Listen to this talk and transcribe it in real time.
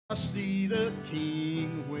see the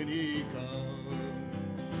King when he comes.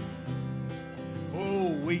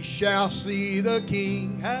 Oh, we shall see the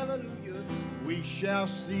King. Hallelujah. We shall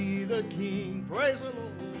see the King. Praise the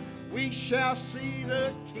Lord. We shall see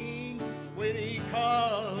the King when he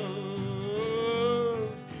comes.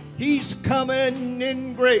 He's coming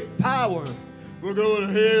in great power. We're going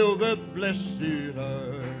to hail the blessed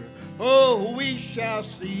hour. Oh, we shall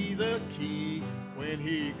see the King when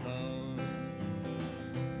he comes.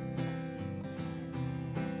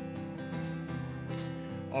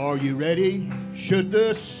 Are you ready? Should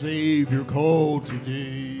the Savior call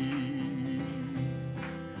today?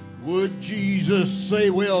 Would Jesus say,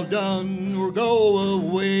 well done, or go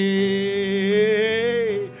away?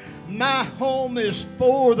 My home is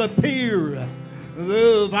for the pier,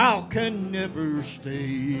 the vow can never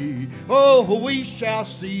stay. Oh, we shall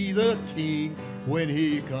see the King when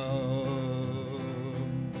he comes.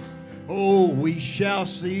 Oh, we shall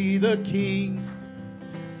see the King.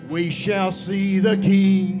 We shall see the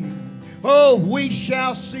King. Oh, we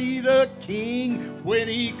shall see the King when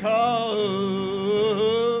he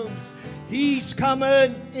comes. He's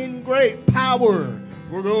coming in great power.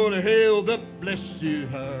 We're going to hail the blessed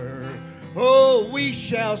hour. Oh, we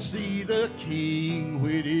shall see the King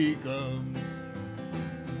when he comes.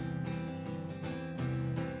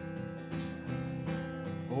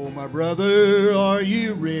 Oh, my brother, are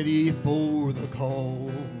you ready for the call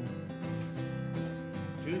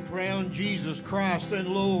to crown Jesus Christ and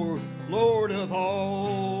Lord, Lord of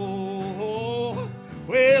all?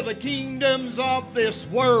 Well, the kingdoms of this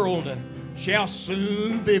world shall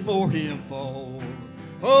soon before him fall.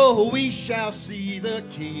 Oh, we shall see the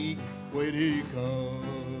King when he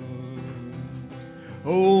comes.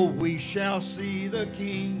 Oh, we shall see the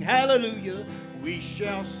King. Hallelujah. We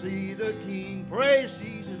shall see the King. Praise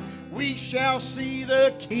Jesus. We shall see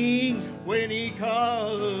the King when he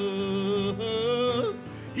comes.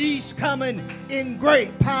 He's coming in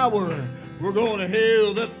great power. We're going to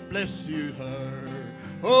hail the blessed hour.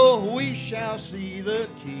 Oh, we shall see the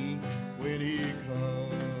King when he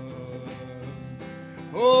comes.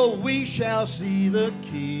 Oh, we shall see the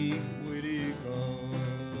King when he comes.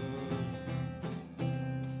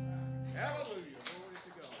 Hallelujah. Glory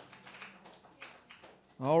to God.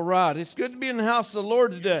 All right. It's good to be in the house of the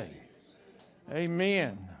Lord today.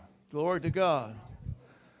 Amen. Glory to God.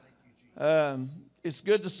 It's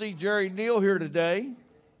good to see Jerry Neal here today.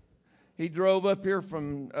 He drove up here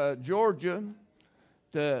from Georgia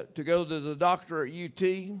to go to the doctor at UT.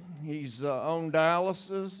 He's on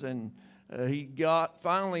dialysis, and he got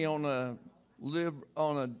finally on a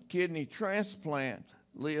kidney transplant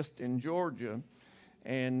list in Georgia,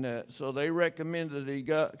 and so they recommended he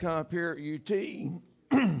come up here at UT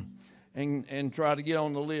and try to get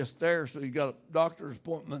on the list there. So he got doctor's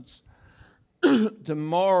appointments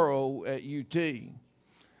tomorrow at UT.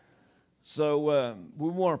 So we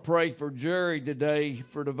want to pray for Jerry today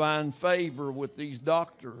for divine favor with these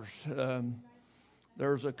doctors.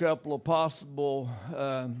 There's a couple of possible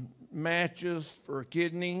matches for a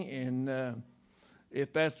kidney, and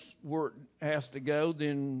if that's where it has to go,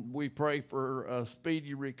 then we pray for a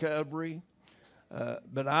speedy recovery.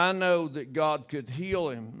 But I know that God could heal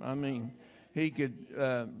him. I mean, he could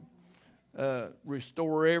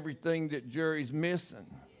restore everything that Jerry's missing.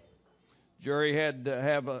 Jerry had to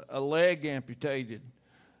have a leg amputated,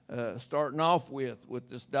 starting off with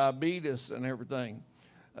this diabetes and everything.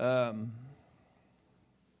 You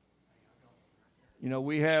know,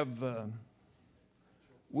 we have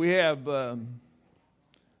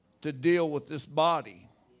to deal with this body.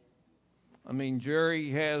 I mean, Jerry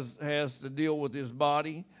has to deal with his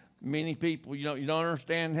body. Many people, you don't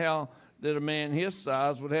understand how that a man his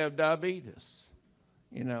size would have diabetes,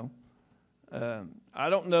 you know. I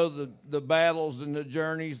don't know the battles and the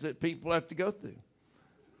journeys that people have to go through.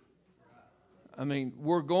 I mean,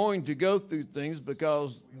 we're going to go through things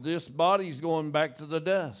because this body's going back to the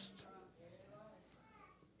dust.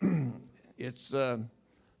 It's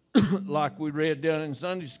like we read down in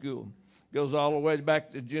Sunday school. Goes all the way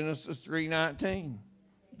back to Genesis 3:19.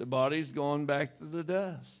 The body's going back to the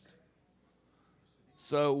dust.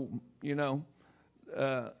 So, you know,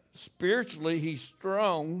 spiritually he's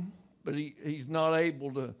strong, but he's not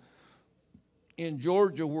able to, in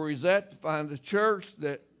Georgia where he's at, to find a church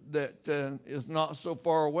that is not so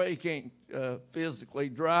far away. He can't physically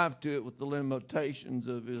drive to it with the limitations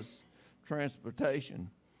of his transportation.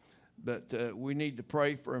 But we need to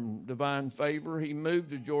pray for him divine favor. He moved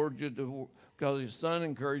to Georgia because his son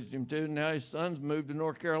encouraged him to. Now his son's moved to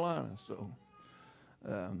North Carolina. So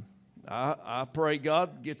I pray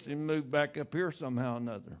God gets him moved back up here somehow or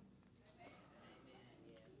another.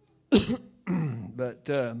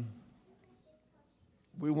 But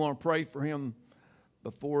we want to pray for him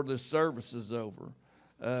before this service is over.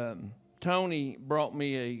 Tony brought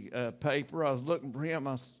me a paper. I was looking for him.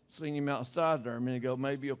 I seen him outside there a minute ago.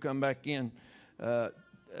 Maybe he'll come back in.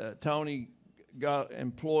 Tony got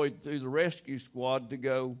employed through the rescue squad to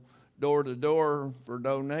go door to door for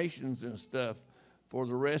donations and stuff for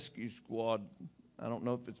the rescue squad. I don't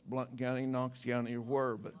know if it's Blount County, Knox County, or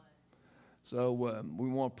where, but so we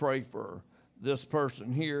want to pray for this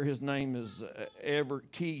person here. His name is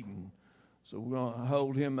Everett Keaton. So we're going to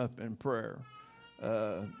hold him up in prayer.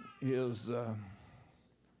 His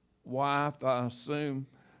wife, I assume,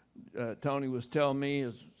 Tony was telling me,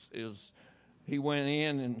 is he went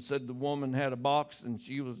in and said the woman had a box and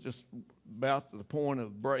she was just about to the point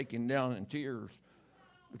of breaking down in tears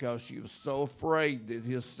because she was so afraid that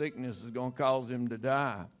his sickness is going to cause him to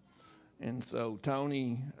die. And so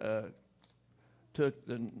Tony took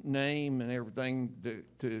the name and everything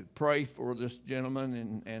to pray for this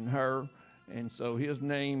gentleman and her. And so his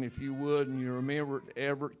name, if you would, and you remember it,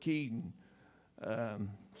 Everett Keaton. There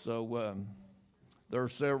are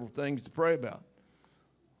several things to pray about.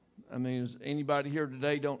 I mean, is anybody here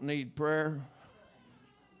today don't need prayer?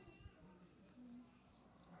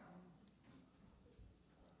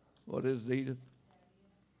 What is it, Edith?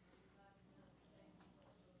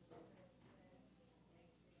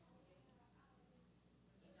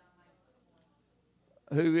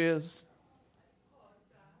 Who is?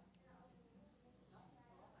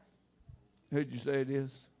 Who'd you say it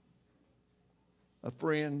is? A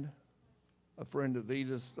friend of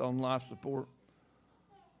Edith's on life support.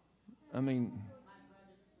 I mean,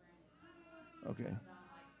 okay.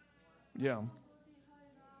 Yeah.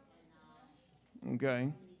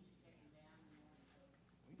 Okay.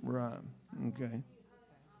 Right. Okay.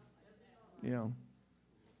 Yeah.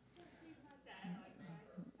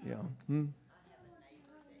 Yeah.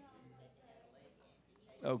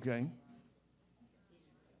 Okay.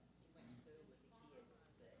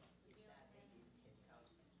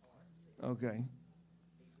 Okay.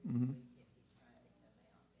 Mm-hmm.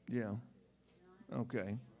 Yeah.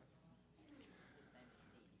 Okay.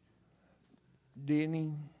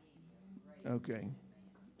 Denny. Okay.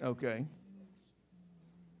 Okay.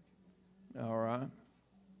 All right.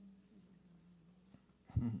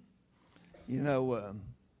 You know,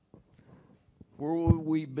 where would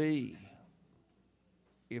we be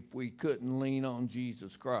if we couldn't lean on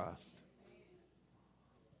Jesus Christ?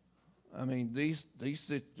 I mean, these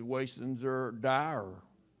situations are dire.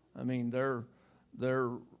 I mean, they're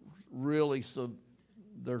really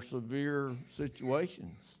they're severe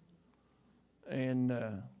situations, and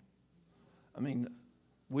I mean,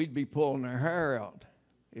 we'd be pulling our hair out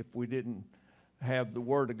if we didn't have the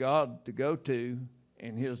Word of God to go to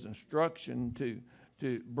and His instruction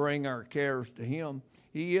to bring our cares to Him.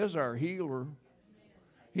 He is our healer.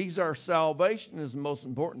 He's our salvation is the most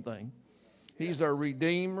important thing. He's our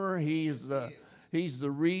Redeemer. He's the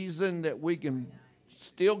reason that we can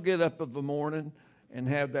still get up of the morning and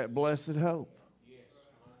have that blessed hope.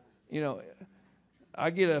 You know,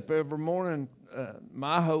 I get up every morning.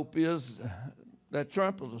 My hope is that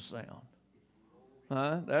trumpet will sound.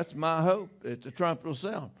 That's my hope. It's a trumpet will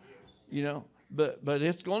sound. You know, but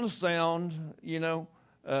it's going to sound. You know,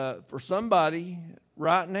 for somebody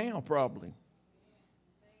right now probably.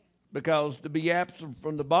 Because to be absent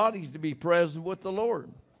from the body is to be present with the Lord.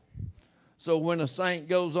 So when a saint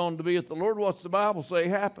goes on to be with the Lord, what's the Bible say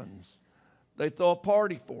happens? They throw a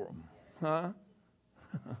party for them.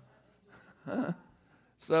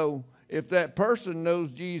 So if that person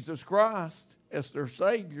knows Jesus Christ as their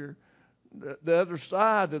Savior, the other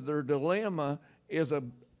side of their dilemma is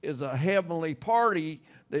a heavenly party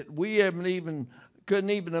that we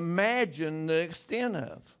couldn't even imagine the extent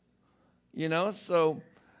of. You know, so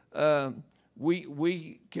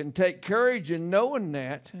we can take courage in knowing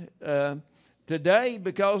that today,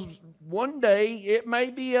 because one day it may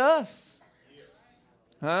be us.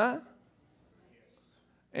 And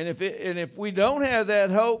if we don't have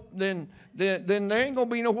that hope, then there ain't gonna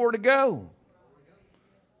be nowhere to go.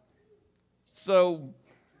 So,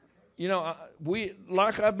 you know,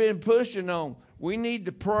 like I've been pushing on, we need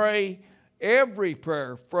to pray every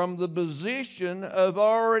prayer from the position of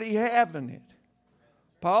already having it.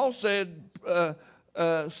 Paul said,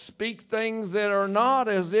 speak things that are not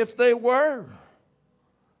as if they were.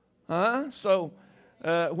 So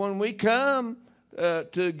when we come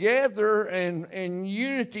together and in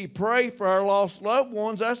unity pray for our lost loved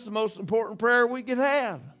ones, that's the most important prayer we could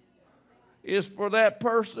have, is for that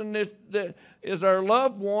person that is our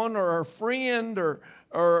loved one or our friend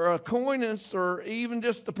or acquaintance or even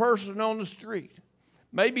just the person on the street.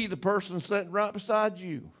 Maybe the person sitting right beside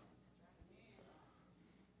you.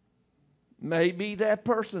 Maybe that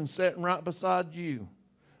person sitting right beside you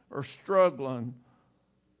are struggling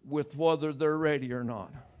with whether they're ready or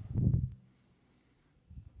not.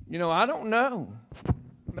 You know, I don't know.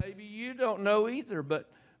 Maybe you don't know either, but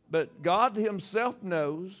God himself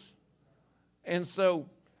knows. And so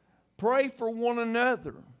pray for one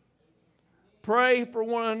another. Pray for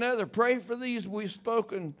one another. Pray for these we've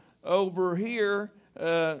spoken over here.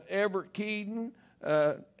 Everett Keaton,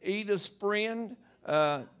 Edith's friend,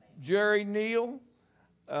 Jerry Neal,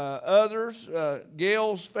 others,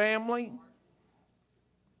 Gail's family,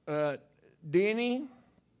 Denny,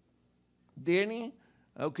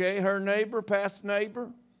 okay, her neighbor, past neighbor.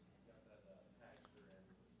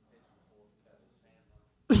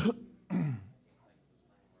 I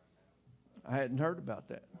hadn't heard about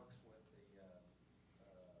that.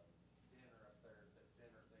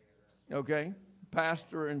 Okay,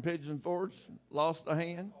 pastor in Pigeon Forge lost a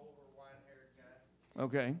hand.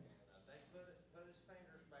 Okay.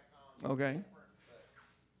 Okay.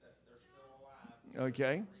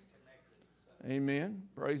 Okay. Amen.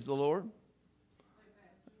 Praise the Lord.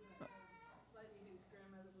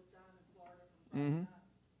 Mm-hmm.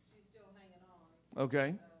 She's still hanging on.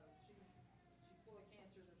 Okay. She's full of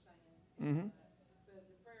cancer, they're saying. Mm-hmm. But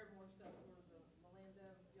the prayer more stuff for the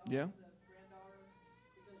Melinda, the granddaughter,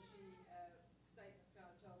 because Satan's kind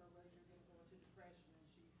of told her whether you're going to go into depression, and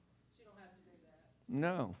she don't have to do that.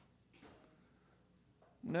 No.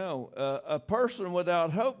 No. A person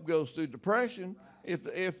without hope goes through depression.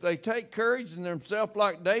 If they take courage in themselves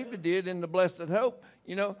like David did in the blessed hope,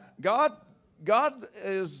 you know, God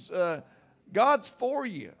is. God's for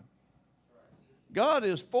you. God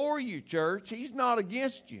is for you, church. He's not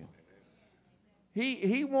against you.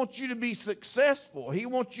 He wants you to be successful. He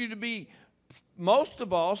wants you to be, most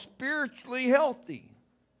of all, spiritually healthy.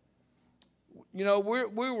 You know,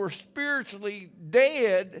 we were spiritually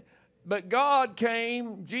dead, but God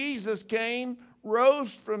came, Jesus came,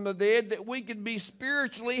 rose from the dead that we could be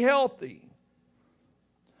spiritually healthy.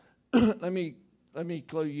 Let me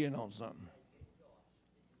clue you in on something.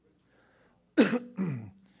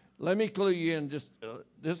 Let me clue you in. Just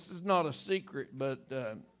this is not a secret, but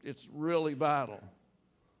it's really vital.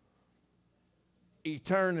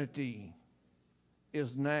 Eternity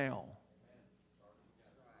is now.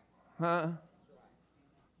 Huh?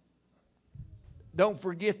 Don't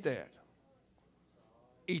forget that.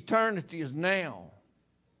 Eternity is now.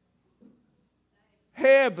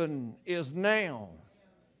 Heaven is now.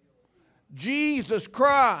 Jesus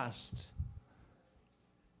Christ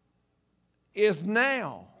is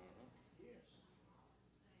now.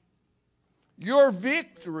 Your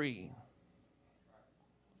victory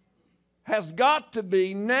has got to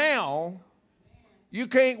be now. You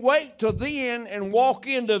can't wait till then and walk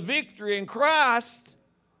into victory in Christ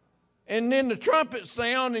and then the trumpet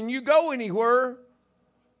sound and you go anywhere.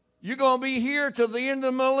 You're going to be here till the end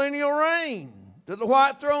of the millennial reign, to the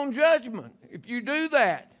white throne judgment, if you do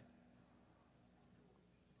that.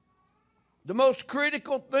 The most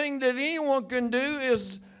critical thing that anyone can do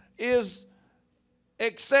is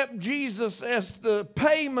accept Jesus as the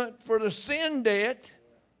payment for the sin debt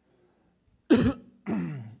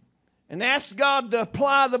and ask God to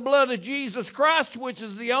apply the blood of Jesus Christ, which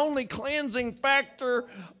is the only cleansing factor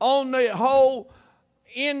on the whole,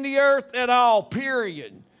 in the earth at all,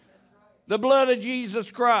 period. The blood of Jesus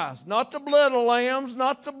Christ. Not the blood of lambs,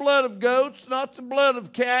 not the blood of goats, not the blood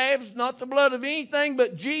of calves, not the blood of anything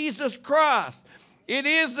but Jesus Christ. It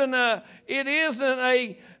isn't a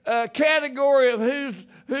category of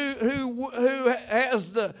who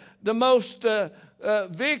has the most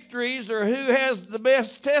victories or who has the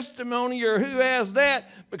best testimony or who has that,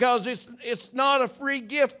 because it's not a free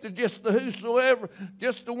gift to just the whosoever,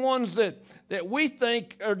 just the ones that we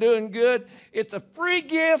think are doing good. It's a free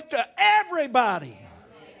gift to everybody.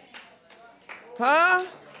 Huh?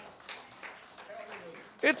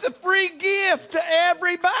 It's a free gift to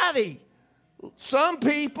everybody. Some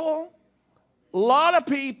people, a lot of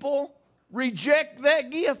people, reject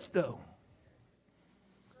that gift though.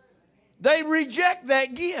 They reject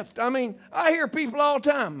that gift. I mean, I hear people all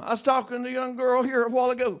the time. I was talking to a young girl here a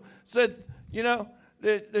while ago. Said, you know,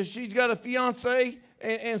 that she's got a fiance,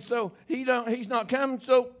 and so he's not coming.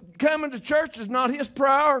 So coming to church is not his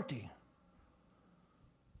priority.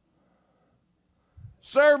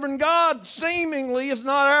 Serving God seemingly is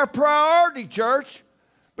not our priority, church.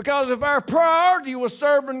 Because if our priority was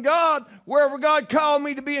serving God, wherever God called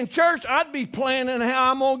me to be in church, I'd be planning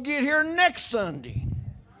how I'm going to get here next Sunday.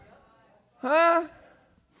 Huh?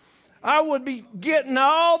 I would be getting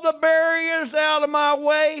all the barriers out of my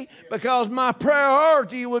way because my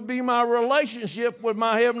priority would be my relationship with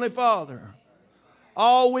my Heavenly Father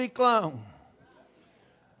all week long.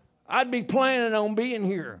 I'd be planning on being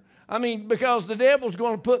here. I mean, because the devil's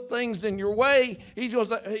going to put things in your way. He's going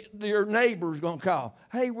to, your neighbor's going to call.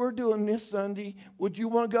 Hey, we're doing this Sunday. Would you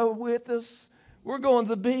want to go with us? We're going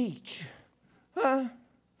to the beach. Huh?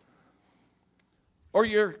 Or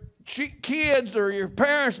your kids or your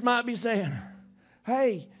parents might be saying,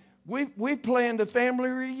 hey, we planned a family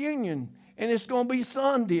reunion, and it's going to be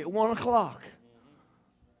Sunday at 1 o'clock.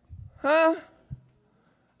 Huh?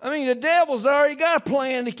 I mean, the devil's already got a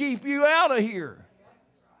plan to keep you out of here.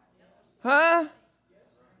 Huh?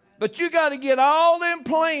 But you got to get all them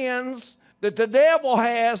plans that the devil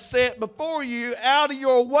has set before you out of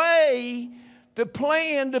your way to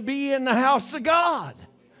plan to be in the house of God.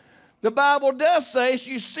 The Bible does say, as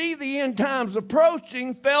you see the end times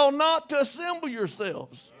approaching, fail not to assemble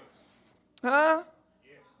yourselves. Huh?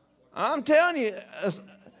 I'm telling you,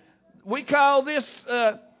 we call this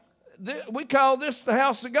the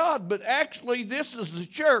house of God, but actually this is the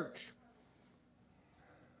church.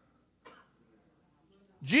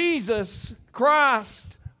 Jesus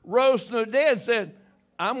Christ rose from the dead and said,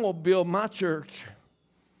 I'm going to build my church.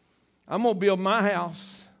 I'm going to build my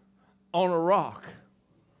house on a rock.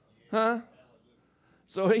 Huh?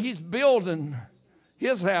 So he's building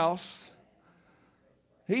his house.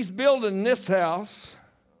 He's building this house.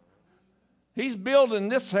 He's building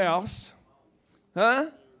this house.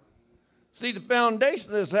 Huh? See, the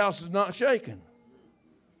foundation of this house is not shaking.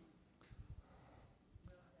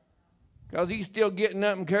 Because he's still getting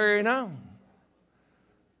up and carrying on.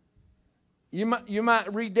 You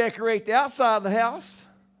might redecorate the outside of the house,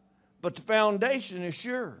 but the foundation is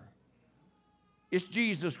sure. It's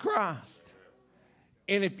Jesus Christ.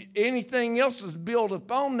 And if anything else is built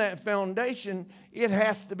upon that foundation, it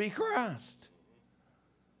has to be Christ.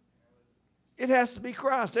 It has to be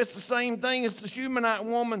Christ. That's the same thing as the Shunammite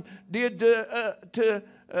woman did to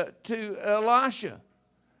Elisha.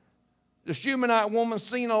 The Shunammite woman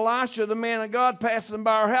seen Elisha, the man of God, passing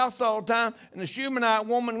by her house all the time, and the Shunammite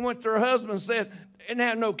woman went to her husband and said, didn't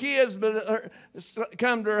have no kids, but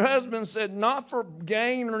come to her husband and said, not for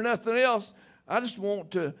gain or nothing else. I just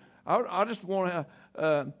want to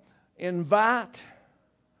invite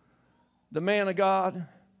the man of God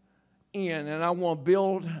in, and I want to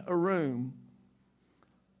build a room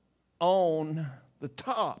on the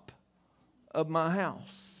top of my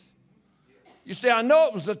house. You see, I know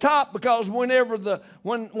it was the top because when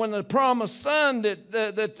the promised son that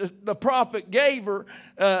the prophet gave her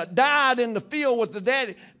died in the field with the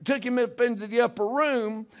daddy, took him up into the upper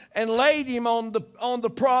room and laid him on the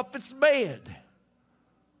prophet's bed.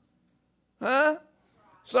 Huh?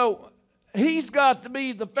 So he's got to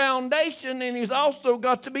be the foundation, and he's also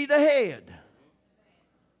got to be the head.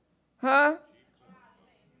 Huh?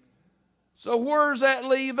 So where does that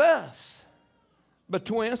leave us?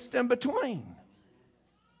 Betwixt and between.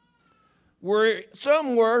 We're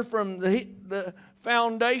somewhere from the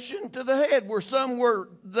foundation to the head. We're somewhere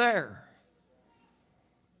there.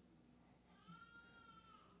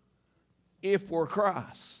 If we're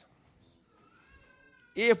Christ.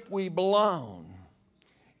 If we belong.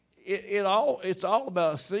 It's all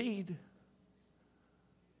about a seed.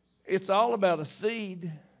 It's all about a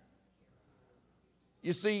seed.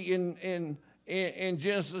 You see, in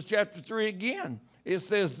Genesis chapter 3 again, it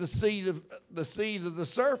says the seed of the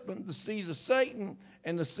serpent, the seed of Satan,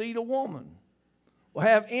 and the seed of woman will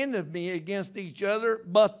have enmity against each other,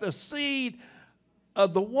 but the seed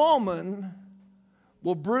of the woman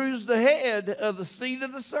will bruise the head of the seed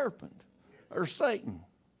of the serpent, or Satan.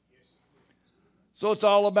 So it's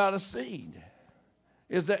all about a seed.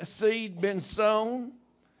 Is that seed been sown?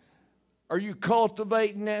 Are you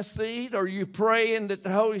cultivating that seed? Are you praying that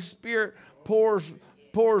the Holy Spirit pours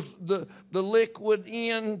the liquid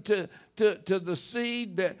into the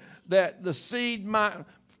seed that the seed might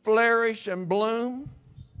flourish and bloom?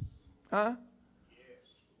 Huh?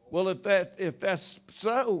 Well, if that's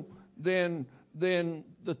so, then the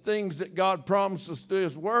things that God promises through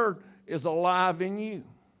His Word is alive in you.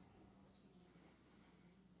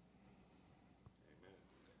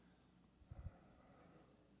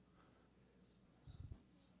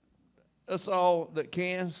 That's all that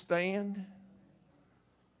can stand.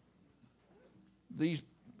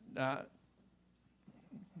 I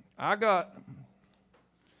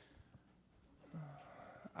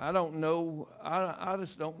don't know. I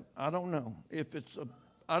don't know if it's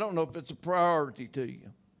a priority to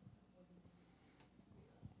you.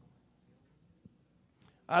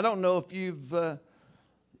 I don't know if you've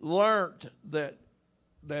learned that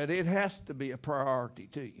that it has to be a priority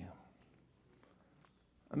to you.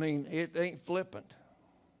 I mean, it ain't flippant.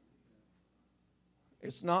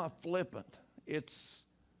 It's not flippant. It's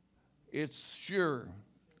sure.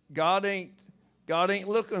 God ain't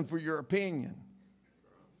looking for your opinion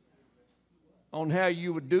on how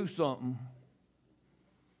you would do something.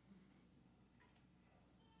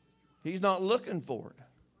 He's not looking for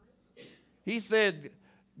it. He said,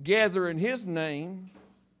 gather in His name,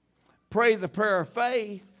 pray the prayer of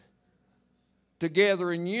faith,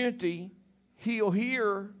 together in unity, He'll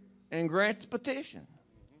hear and grant the petition.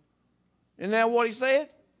 Isn't that what He said?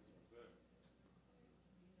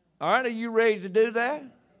 All right, are you ready to do that?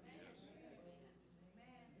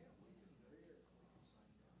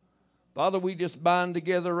 Father, we just bind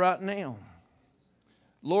together right now.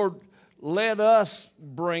 Lord, let us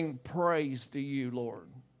bring praise to you, Lord,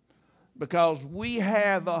 because we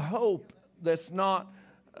have a hope that's not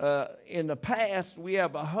in the past. We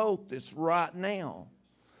have a hope that's right now.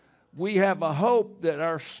 We have a hope that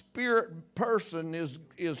our spirit person is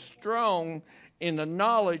strong in the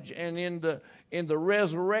knowledge and in the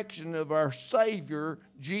resurrection of our Savior,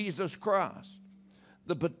 Jesus Christ.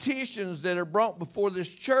 The petitions that are brought before this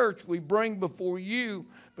church, we bring before you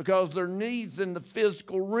because they're needs in the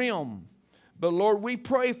physical realm. But Lord, we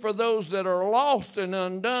pray for those that are lost and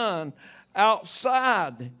undone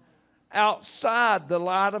outside the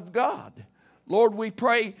light of God. Lord, we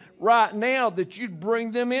pray right now that you'd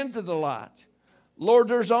bring them into the light. Lord,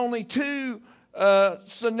 there's only two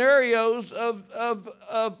scenarios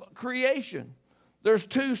of creation. There's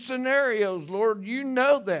two scenarios, Lord. You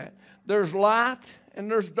know that. There's light and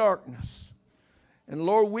there's darkness. And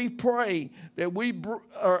Lord, we pray that we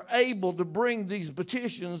are able to bring these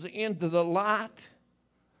petitions into the light,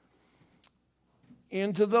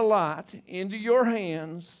 into your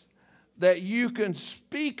hands, that you can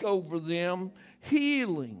speak over them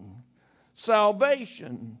healing,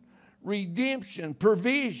 salvation, redemption,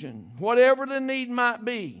 provision, whatever the need might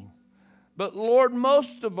be. But Lord,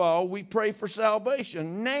 most of all, we pray for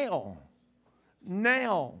salvation now.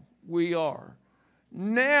 Now we are.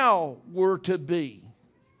 Now we're to be.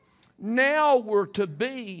 Now we're to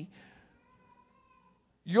be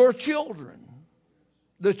your children,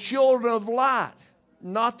 the children of light,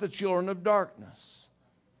 not the children of darkness.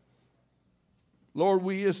 Lord,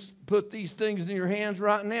 we just put these things in your hands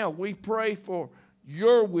right now. We pray for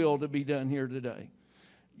your will to be done here today.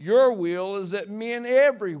 Your will is that men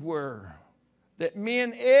everywhere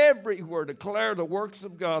declare the works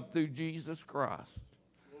of God through Jesus Christ.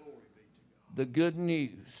 The good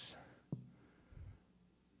news.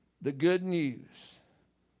 The good news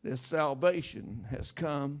that salvation has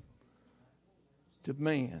come to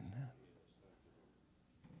man,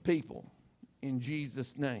 people, in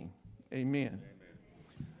Jesus' name. Amen.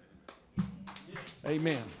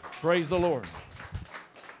 Amen. Praise the Lord.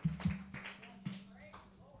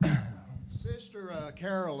 Sister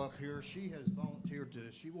Carol up here, she has volunteered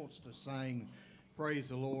she wants to sing Praise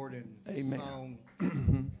the Lord and Amen. Song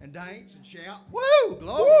and dance and shout, woo,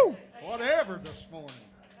 glory, woo, whatever this morning.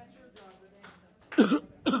 That's your job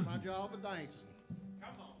of dancing. My job of dancing.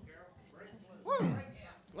 Come on, Carol. Woo,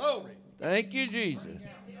 glory. Thank you, Jesus.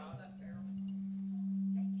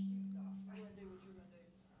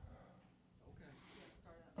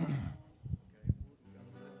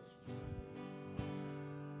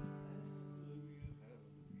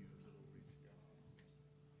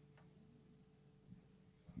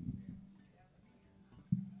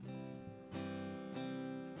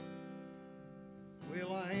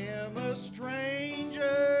 Well, I am a stranger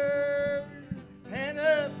and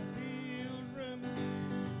a pilgrim.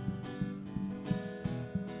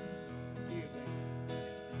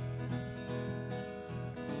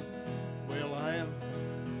 Well, I am.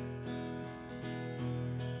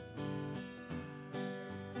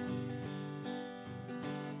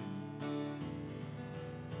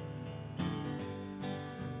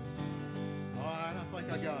 All right, I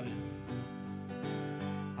think I got it.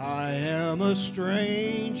 I am a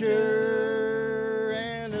stranger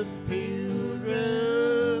and a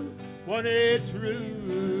pilgrim, wandered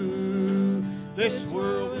through this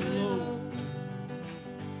world below.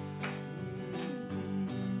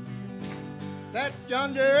 That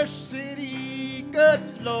yonder city, good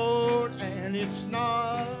Lord, and it's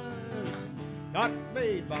not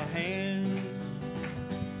made by hands.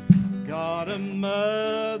 Got a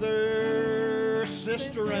mother,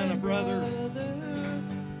 sister, and a brother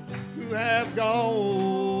who have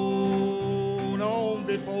gone on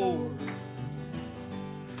before,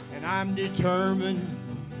 and I'm determined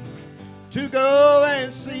to go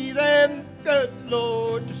and see them, good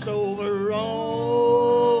Lord, just over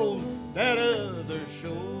on that other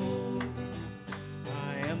shore.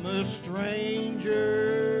 I am a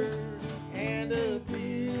stranger and a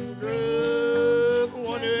pilgrim,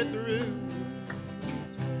 wandering through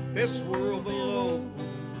this world below.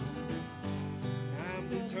 I'm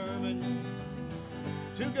determined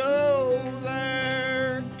to go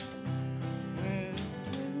there.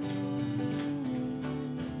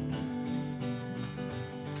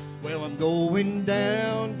 Well, I'm going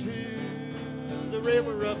down to the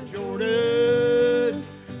river of Jordan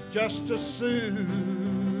just to soothe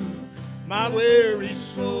my weary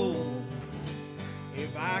soul.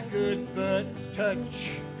 If I could but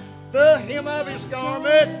touch the hem of his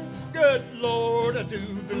garment, good Lord, I do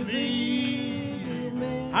believe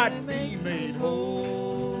I'd be made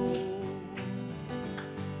whole.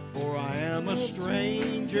 For I am a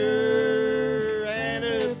stranger and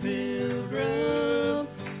a pilgrim,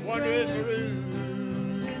 wandering through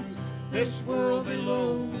this world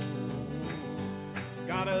below.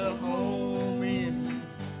 Got a home in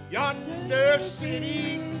yonder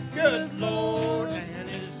city, good Lord, and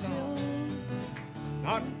it's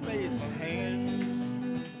not made for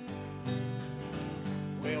hands.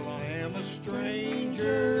 Well, I am a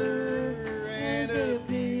stranger and a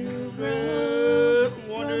pilgrim,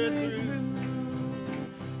 wandering through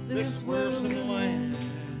this worrisome land.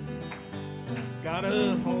 Got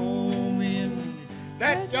a home in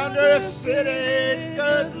that yonder city,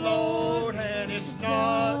 good Lord, and it's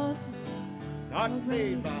not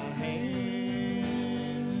made by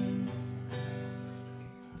hand.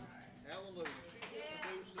 Hallelujah. She's going to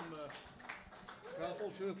do some couple,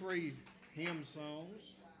 2 or 3 hymn songs.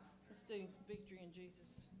 Let's do Victory in Jesus.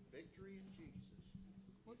 Victory in Jesus.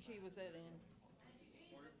 What key was that in?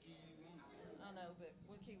 I know, but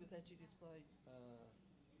what key was that you just played?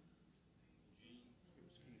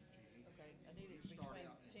 Okay, I need it between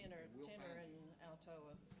tenor and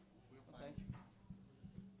altoa. We'll find you.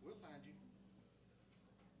 We'll find you.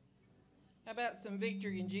 How about some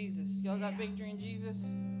Victory in Jesus? Y'all got Victory in Jesus?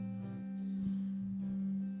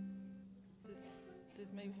 Is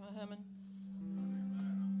this me humming?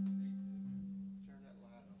 Turn that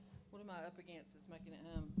light on. What am I up against that's making it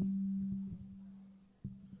hum?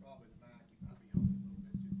 Probably the mic. You might be holding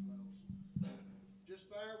a little bit too close. Just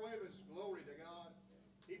bear with us. Glory to God.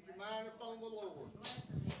 Keep your mind upon the Lord.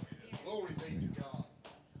 Glory be to God.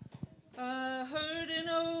 I heard an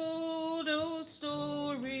old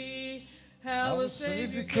story, how Our a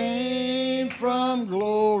Savior came from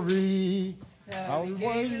glory. how How he he gave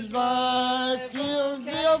was his his life till on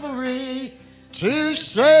Calvary to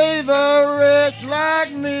save a wretch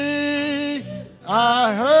like me.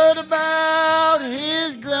 I heard about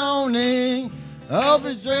his groaning, of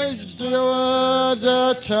his Savior still was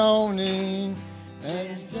atoning. And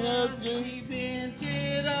he said,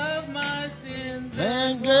 repented of my sins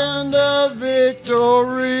and gained the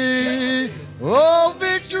victory. Oh,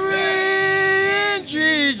 victory in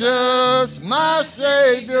Jesus, my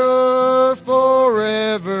Savior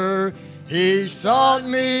forever. He sought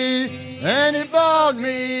me and he bought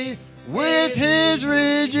me with his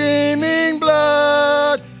redeeming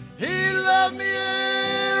blood. He loved me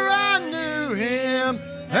ere I knew him,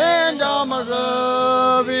 and all my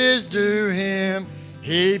love is due him.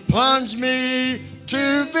 He plunged me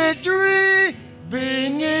to victory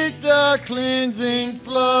beneath the cleansing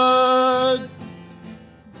flood.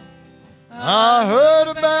 I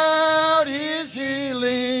heard about his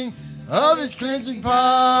healing, of his cleansing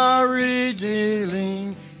power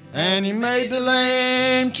redealing, and he made the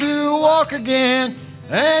lame to walk again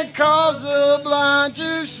and caused the blind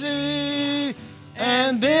to see.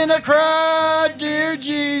 And then I cried, dear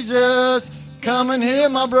Jesus, come and heal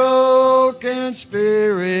my broken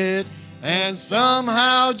spirit. And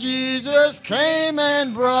somehow Jesus came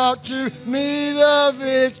and brought to me the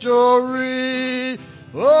victory.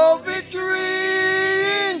 Oh,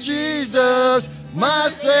 victory in Jesus, my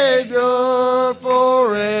Savior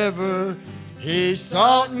forever. He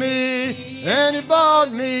sought me and he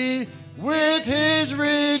bought me with his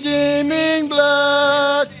redeeming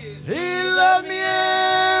blood. He loved me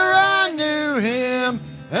ere I knew him,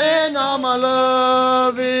 and all my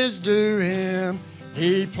love is due him.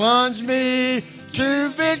 He plunged me to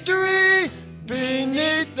victory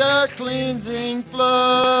beneath the cleansing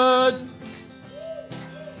flood.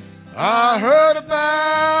 I heard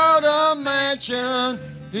about a mansion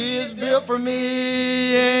he has built for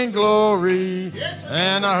me in glory.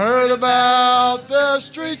 And I heard about the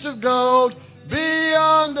streets of gold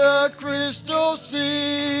beyond the crystal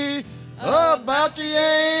sea, about the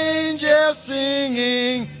angels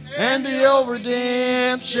singing and the old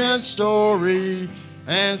redemption story.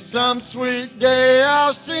 And some sweet day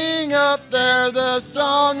I'll sing up there the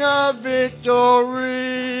song of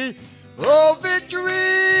victory. Oh,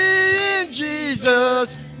 victory in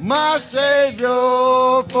Jesus, my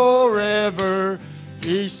Savior forever.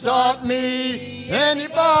 He sought me and he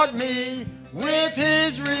bought me with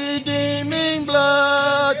his redeeming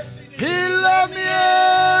blood. He loved me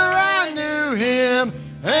ere I knew him,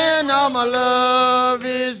 and all my love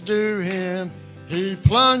is due him. He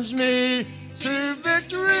plunged me to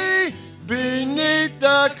victory beneath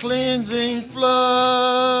the cleansing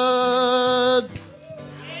flood.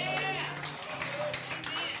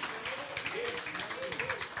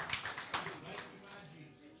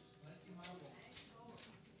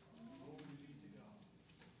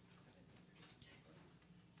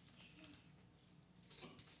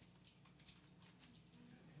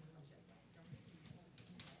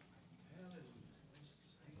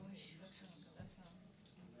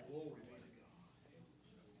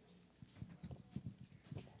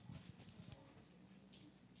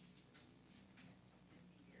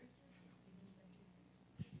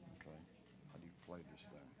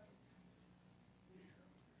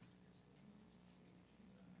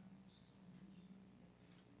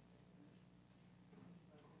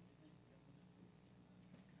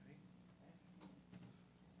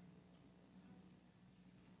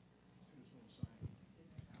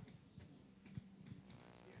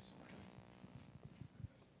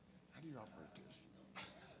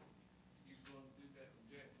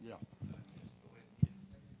 Yeah.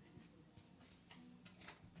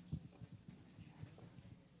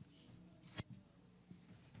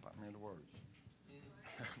 5 minute words.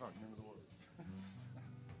 5 minute words.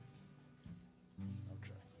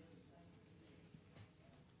 Okay.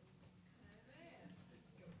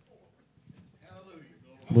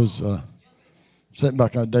 Was sitting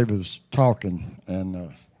back there, David was talking,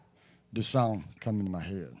 and this song come into my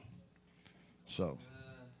head. So,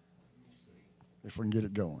 if we can get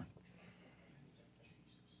it going.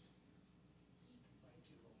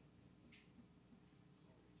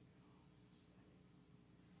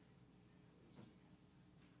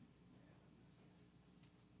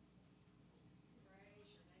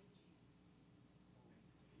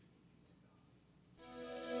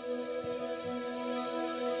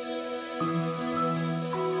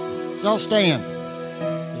 So I'll stand.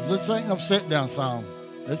 This ain't no sit-down song.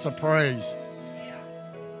 It's a praise.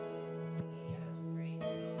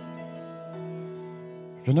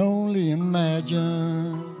 Can only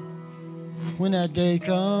imagine when that day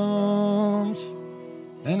comes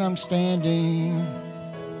and I'm standing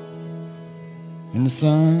in the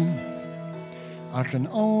sun. I can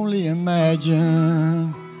only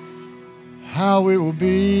imagine how it will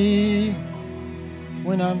be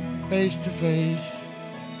when I'm face to face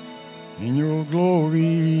in your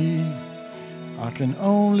glory. I can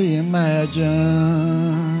only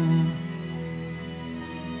imagine.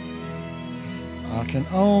 I can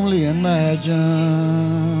only imagine.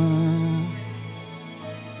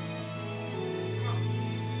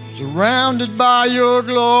 Surrounded by your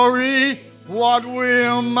glory, what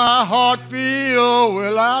will my heart feel?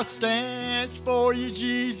 Will I stand for you,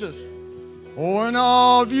 Jesus? Or in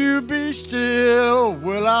all of you be still?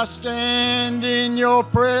 Will I stand in your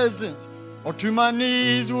presence? Or to my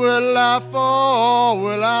knees will I fall?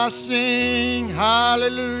 Will I sing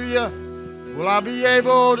hallelujah? Will I be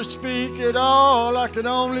able to speak at all? I can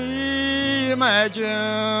only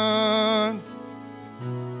imagine.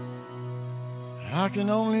 I can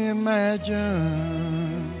only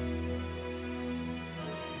imagine.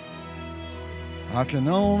 I can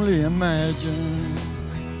only imagine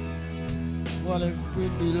what it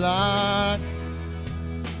could be like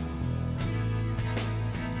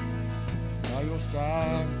by your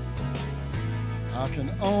side. I can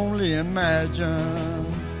only imagine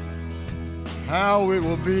how it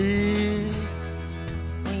will be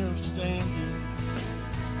when you're standing.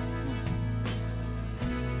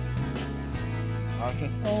 I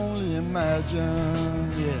can only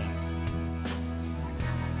imagine, yeah.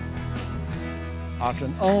 I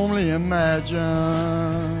can only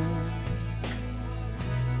imagine.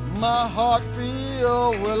 My heart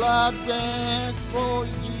feel, will I dance for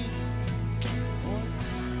you, Jesus?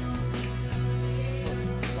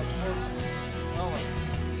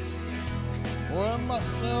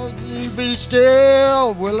 Will you be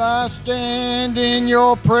still? Will I stand in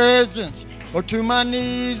your presence? Or to my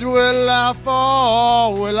knees will I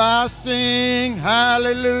fall? Will I sing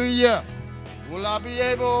hallelujah? Will I be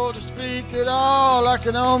able to speak at all? I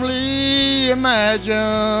can only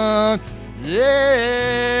imagine.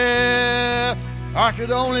 Yeah, I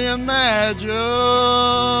could only imagine.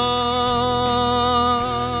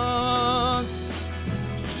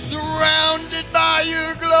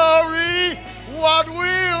 what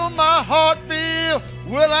will my heart feel?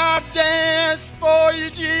 Will I dance for you,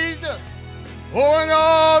 Jesus? Oh, in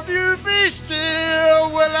all of you be still.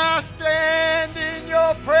 Will I stand in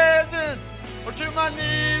your presence? Or to my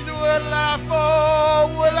knees will I fall?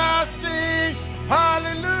 Will I sing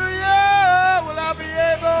hallelujah? Will I be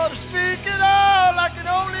able to speak it all? I can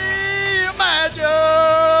only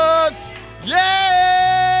imagine. Yeah,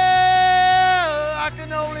 I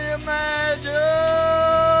can only imagine.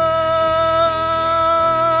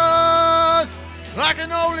 I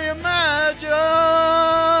can only imagine.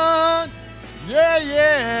 Yeah,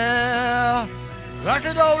 yeah, I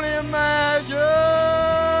can only imagine.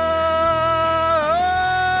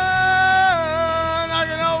 I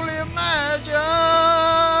can only imagine.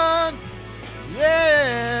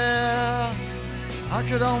 Yeah, I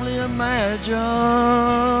could only imagine.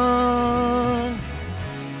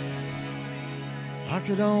 I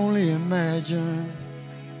could only imagine.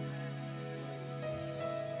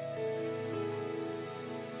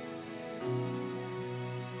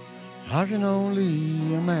 I can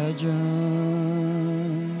only imagine.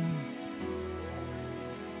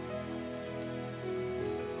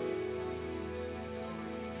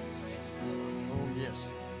 Oh, yes.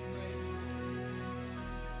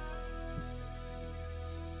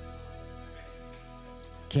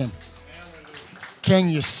 Can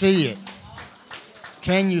you see it?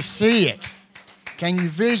 Can you see it? Can you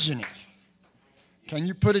vision it? Can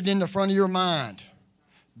you put it in the front of your mind?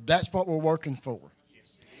 That's what we're working for.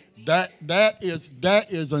 That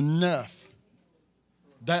is enough.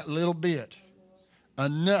 That little bit.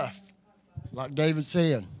 Enough. Like David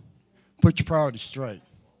said, put your priorities straight.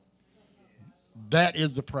 That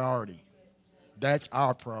is the priority. That's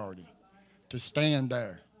our priority. To stand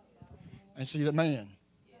there and see the man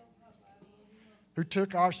who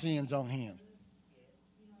took our sins on him,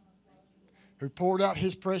 who poured out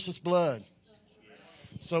his precious blood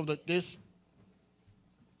so that this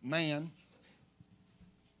man,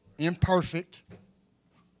 imperfect,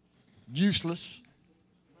 useless,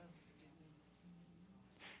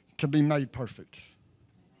 can be made perfect.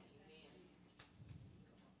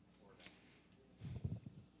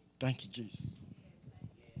 Thank you, Jesus.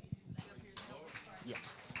 Yeah.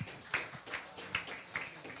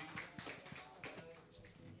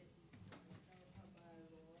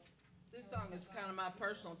 This song is kind of my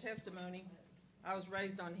personal testimony. I was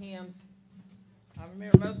raised on hymns. I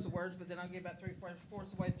remember most of the words, but then I'll get about 3/4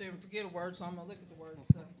 of the way through and forget a word, so I'm going to look at the words.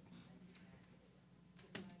 So.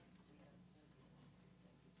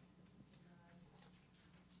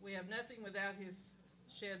 We have nothing without his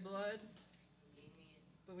shed blood,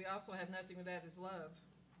 but we also have nothing without his love.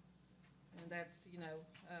 And that's,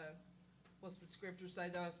 what's the scripture say,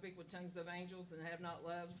 though I speak with tongues of angels and have not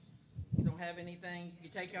love, you don't have anything. You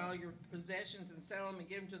take all your possessions and sell them and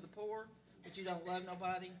give them to the poor, but you don't love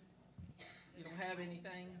nobody. You don't have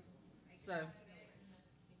anything. So,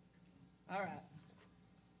 all right.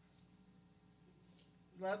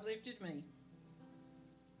 Love lifted me.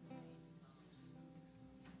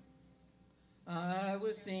 I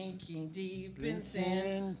was sinking deep in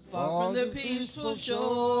sin, far from the peaceful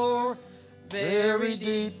shore, very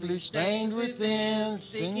deeply stained within,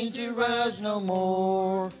 singing to rise no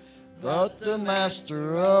more. But the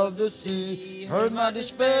master of the sea heard my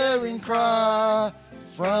despairing cry.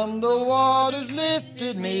 From the waters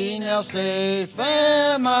lifted me, now safe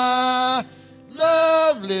am I.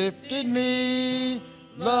 Love lifted me,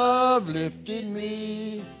 love lifted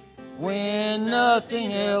me. When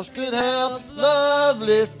nothing else could help, love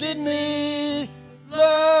lifted me.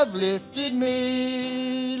 Love lifted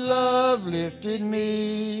me, love lifted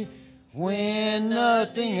me. When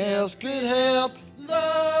nothing else could help,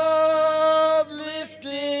 love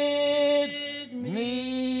lifted me.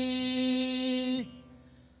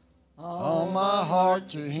 All my heart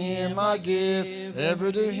to him I give,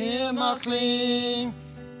 ever to him I cling.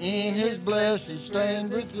 In his blessed stand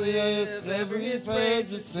with lips, ever his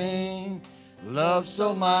praises sing. Love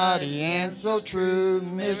so mighty and so true,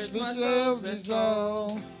 misfits his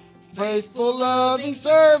own. Faithful loving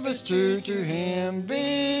service to him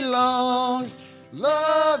belongs.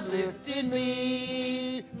 Love lifted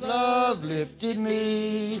me, love lifted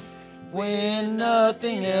me. When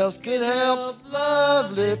nothing else could help,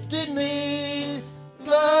 love lifted me.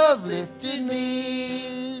 Love lifted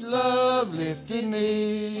me, love lifted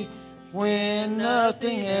me. When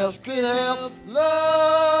nothing else could help,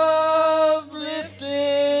 love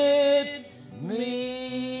lifted me.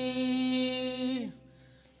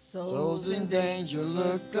 Souls in danger,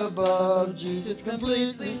 look above. Jesus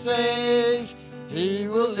completely saves. He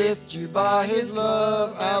will lift you by his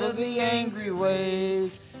love out of the angry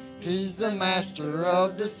waves. He's the master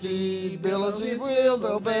of the sea, billows he will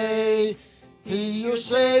obey. He, your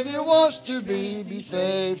Savior, wants to be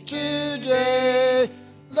saved today.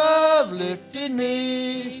 Love lifted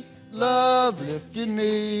me, love lifted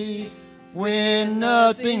me. When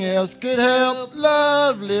nothing else could help,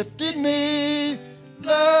 love lifted me,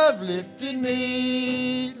 love lifted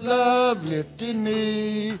me, love lifted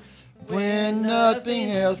me. When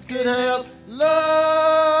nothing else could help,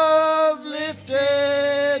 love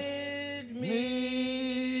lifted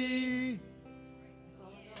me.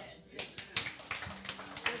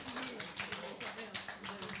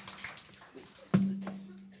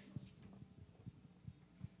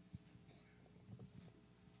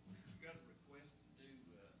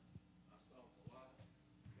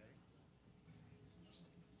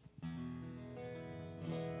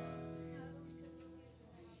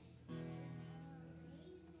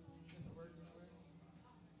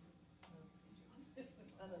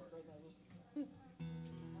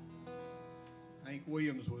 Hank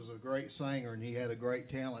Williams was a great singer, and he had a great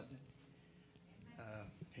talent.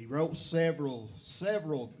 He wrote several,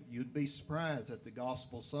 you'd be surprised at the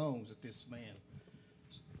gospel songs that this man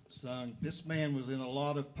sung. This man was in a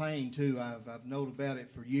lot of pain, too. I've known about it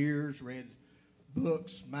for years, read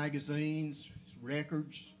books, magazines,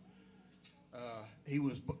 records.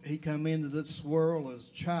 He come into this world as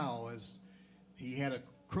a child, as he had a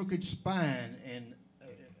crooked spine, and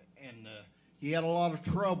he had a lot of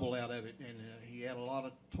trouble out of it, and he had a lot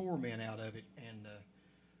of torment out of it, and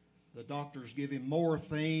the doctors give him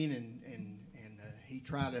morphine, and he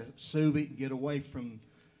tried to soothe it and get away from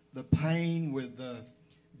the pain with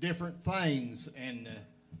different things, and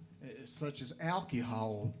such as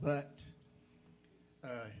alcohol. But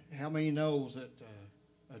how many knows that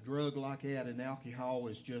a drug like that and alcohol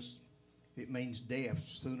is just, it means death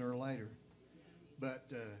sooner or later.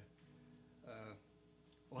 But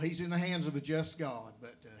well, he's in the hands of a just God,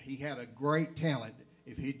 but he had a great talent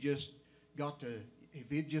if he'd just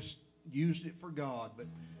used it for God. But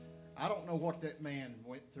I don't know what that man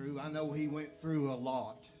went through. I know he went through a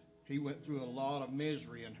lot. He went through a lot of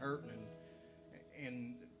misery and hurt,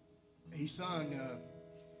 and he sung.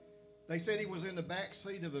 They said he was in the back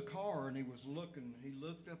seat of a car, and he was looking. He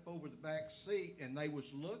looked up over the back seat, and they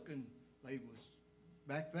was looking.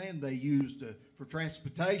 Back then they used for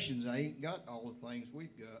transportations. They ain't got all the things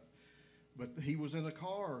we've got. But he was in a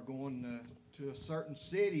car going to a certain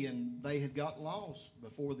city, and they had got lost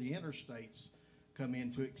before the interstates come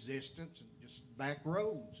into existence, and just back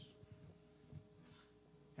roads.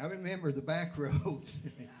 I remember the back roads,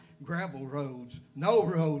 gravel roads, no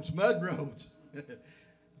roads, mud roads,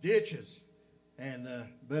 ditches. And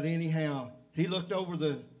but anyhow, he looked over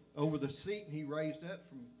the seat, and he raised up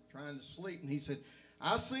from trying to sleep, and he said,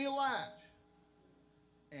 "I see a light."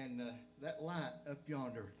 And that light up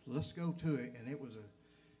yonder, let's go to it. And it was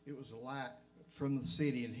a light from the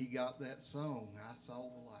city, and he got that song, "I Saw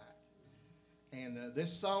the Light." And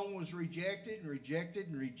this song was rejected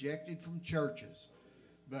from churches.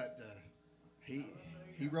 But he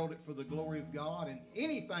wrote it for the glory of God, and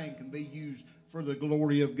anything can be used for the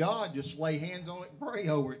glory of God. Just lay hands on it and pray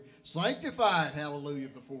over it. Sanctify it, hallelujah,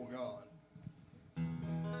 before God.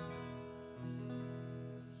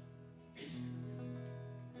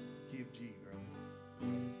 Give G,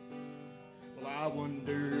 brother. Well, I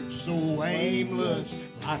wandered so aimless,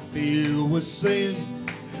 I filled with sin.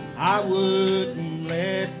 I wouldn't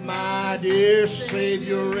let my dear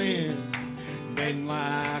Savior in. Then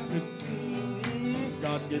like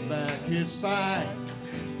God get back his sight.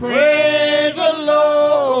 Praise the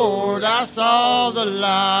Lord, I saw the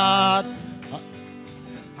light.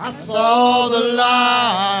 I saw the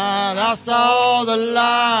light, I saw the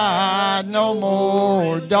light. No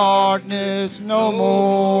more darkness, no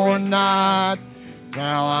more night.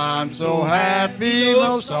 Now I'm so happy,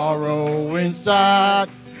 no sorrow inside.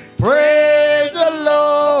 Praise the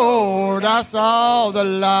Lord, I saw the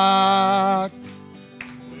light.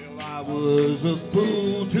 Well, I was a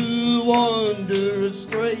fool to wander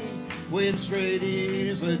astray, when straight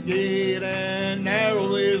is the gate and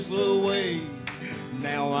narrow is the way.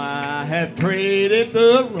 Now I have traded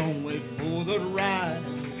the wrong way for the right.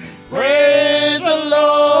 Praise the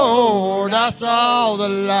Lord, I saw the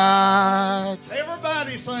light.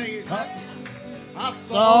 Everybody sing it. I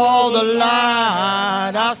saw the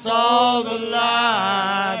light, I saw the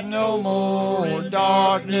light. No more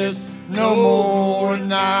darkness, no more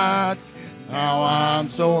night. Now I'm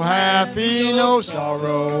so happy, no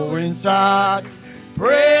sorrow inside.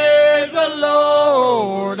 Praise the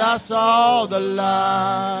Lord, I saw the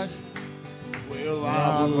light. Well,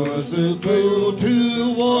 I was a fool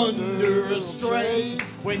to wander astray,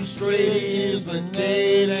 when straight is the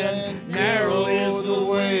gate and narrow is the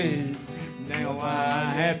way. Now I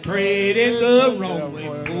have traded the wrong way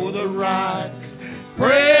for the right.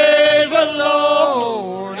 Praise the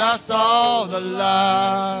Lord, I saw the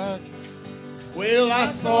light. Well,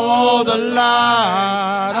 I Saw the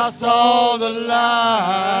light, I saw the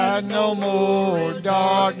light. No more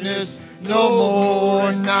darkness, no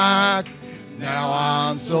more night. Now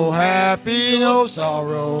I'm so happy, no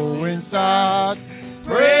sorrow inside.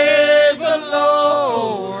 Praise the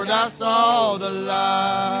Lord, I saw the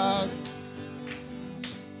light.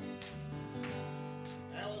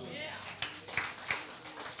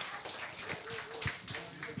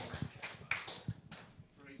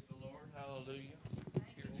 Praise the Lord. Hallelujah.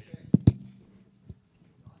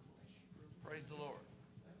 Praise the Lord.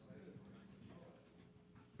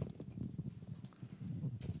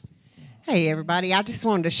 Hey, everybody. I just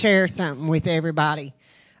wanted to share something with everybody.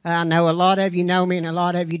 I know a lot of you know me and a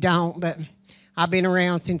lot of you don't, but I've been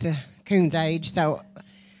around since a coon's age. So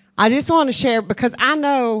I just want to share because I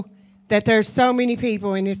know that there's so many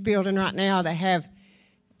people in this building right now that have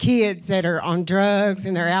kids that are on drugs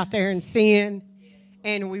and they're out there in sin,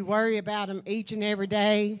 and we worry about them each and every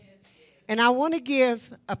day. And I want to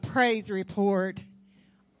give a praise report.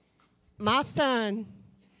 My son,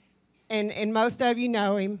 and most of you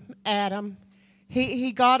know him, Adam,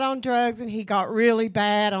 he got on drugs and he got really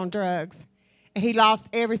bad on drugs. And he lost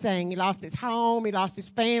everything. He lost his home, he lost his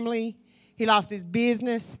family, he lost his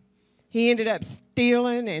business. He ended up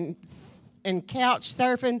stealing and couch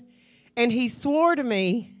surfing. And he swore to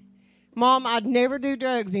me, Mom, I'd never do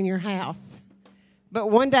drugs in your house.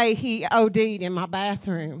 But one day he OD'd in my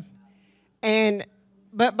bathroom.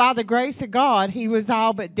 But by the grace of God, he was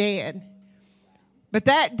all but dead. But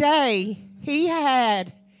that day, he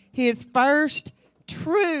had his first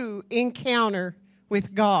true encounter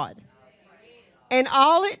with God. And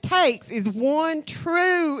all it takes is one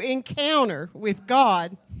true encounter with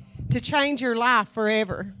God to change your life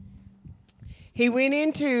forever. He went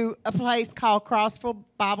into a place called Crossville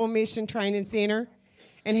Bible Mission Training Center,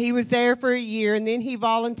 and he was there for a year, and then he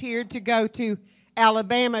volunteered to go to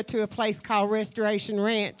Alabama to a place called Restoration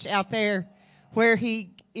Ranch out there where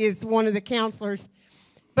he is one of the counselors.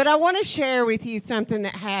 But I want to share with you something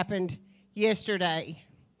that happened yesterday.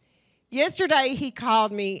 Yesterday he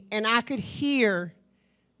called me, and I could hear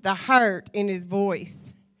the hurt in his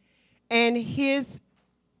voice. And his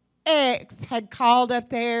ex had called up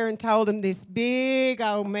there and told him this big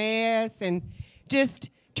old mess and just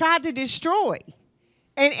tried to destroy.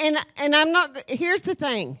 And I'm not, here's the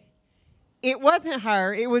thing. It wasn't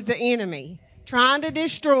her, it was the enemy trying to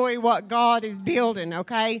destroy what God is building,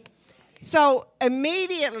 okay? So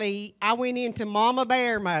immediately I went into mama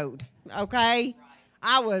bear mode, okay?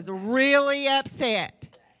 I was really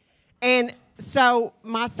upset. And so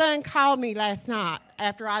my son called me last night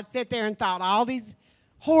after I'd sat there and thought all these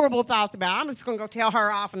horrible thoughts about, I'm just going to go tell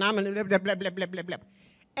her off and I'm going to blah, blah, blah, blah, blah, blah, blah.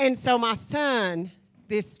 And so my son,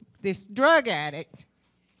 this drug addict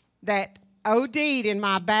that OD'd in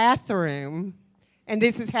my bathroom, and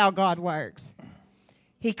this is how God works.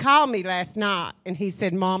 He called me last night and he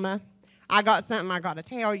said, Mama, I got something I got to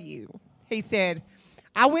tell you. He said,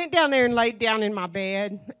 I went down there and laid down in my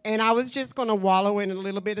bed, and I was just going to wallow in a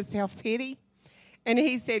little bit of self-pity. And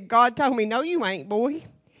he said, God told me, no, you ain't, boy.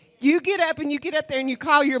 You get up and you get up there and you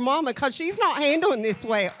call your mama because she's not handling this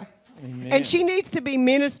well. Amen. And she needs to be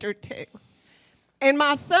ministered to. And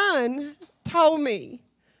my son told me,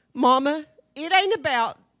 Mama, it ain't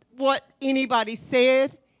about what anybody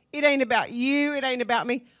said. It ain't about you. It ain't about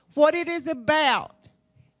me. What it is about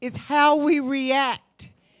is how we react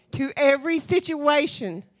to every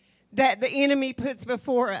situation that the enemy puts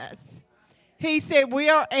before us. He said, we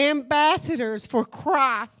are ambassadors for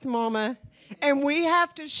Christ, Mama, and we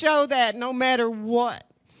have to show that no matter what.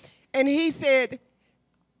 And he said,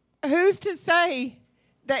 who's to say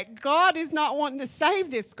that God is not wanting to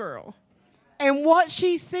save this girl? And what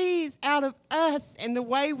she sees out of us and the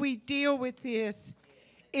way we deal with this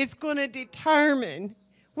is going to determine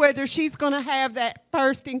whether she's going to have that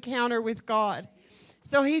first encounter with God.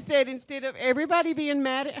 So he said, instead of everybody being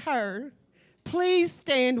mad at her, please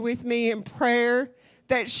stand with me in prayer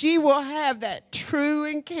that she will have that true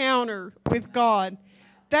encounter with God.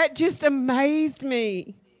 That just amazed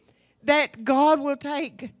me, that God will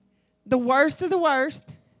take the worst of the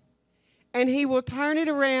worst and he will turn it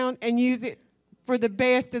around and use it for the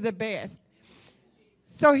best of the best.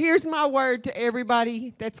 So here's my word to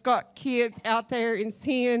everybody that's got kids out there in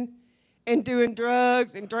sin and doing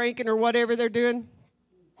drugs and drinking or whatever they're doing.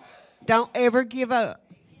 Don't ever give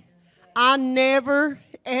up. I never,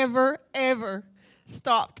 ever, ever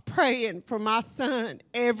stopped praying for my son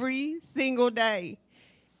every single day.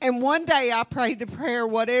 And one day I prayed the prayer,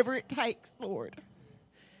 whatever it takes, Lord.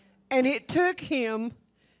 And it took him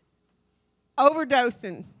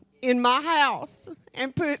overdosing in my house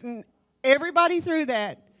and putting everybody through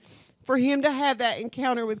that for him to have that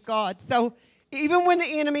encounter with God. So even when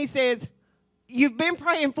the enemy says, you've been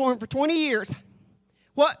praying for him for 20 years,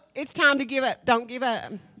 well, it's time to give up. Don't give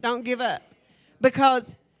up. Don't give up.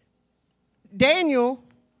 Because Daniel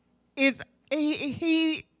is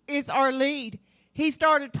he is our lead. He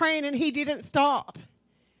started praying and he didn't stop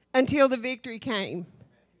until the victory came.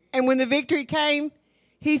 And when the victory came,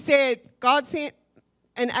 he said, God sent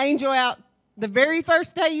an angel out the very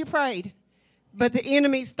first day you prayed, but the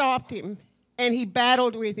enemy stopped him and he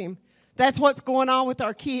battled with him. That's what's going on with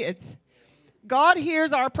our kids. God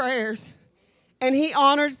hears our prayers and he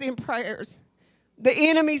honors them prayers. The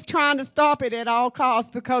enemy's trying to stop it at all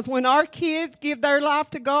costs, because when our kids give their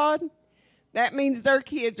life to God, that means their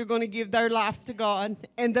kids are going to give their lives to God.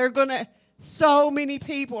 And so many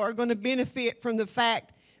people are going to benefit from the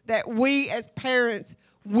fact that we as parents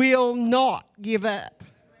will not give up.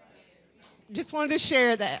 Just wanted to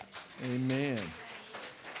share that. Amen.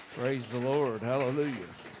 Praise the Lord. Hallelujah.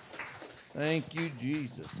 Thank you,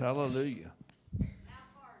 Jesus. Hallelujah.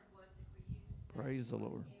 Praise the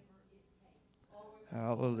Lord.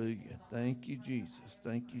 Hallelujah. Thank you, Jesus.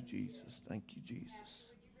 Thank you, Jesus. Thank you, Jesus.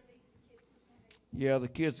 Yeah, the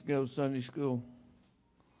kids go to Sunday school.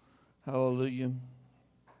 Hallelujah.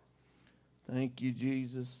 Thank you,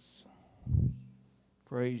 Jesus.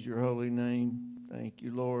 Praise your holy name. Thank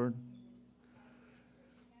you, Lord.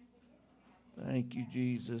 Thank you,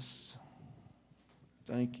 Jesus.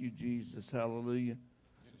 Thank you, Jesus. Hallelujah.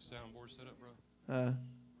 Get a soundboard set up, bro?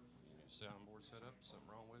 Soundboard set up? Something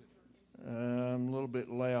wrong with it? I'm a little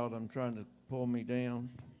bit loud. I'm trying to pull me down.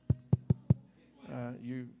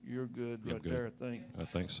 You're good right good. there, I think. I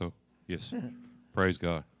think so. Yes. Praise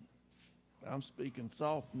God. I'm speaking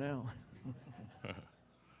soft now.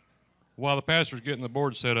 While the pastor's getting the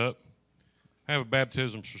board set up, I have a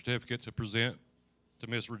baptism certificate to present to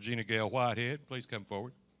Miss Regina Gale Whitehead. Please come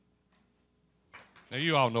forward. Now,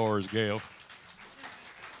 you all know her as Gale.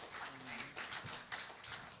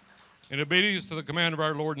 In obedience to the command of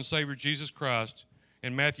our Lord and Savior Jesus Christ,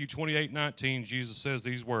 in Matthew 28:19, Jesus says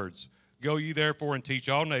these words, "Go ye therefore and teach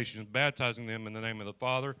all nations, baptizing them in the name of the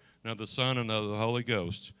Father, and of the Son, and of the Holy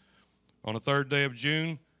Ghost." On the 3rd day of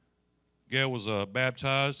June, Gail was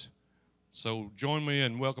baptized. So join me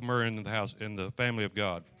and welcome her into the house, in the family of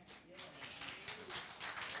God.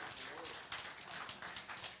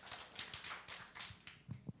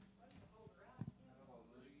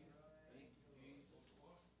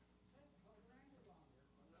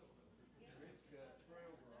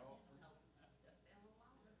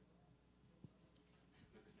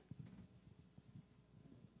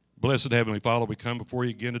 Blessed Heavenly Father, we come before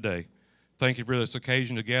you again today. Thank you for this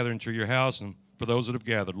occasion to gather into your house, and for those that have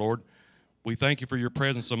gathered, Lord. We thank you for your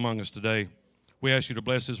presence among us today. We ask you to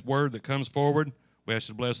bless this word that comes forward. We ask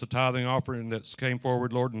you to bless the tithing offering that came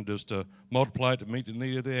forward, Lord, and just to multiply it to meet the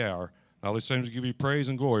need of the hour. All these things we give you praise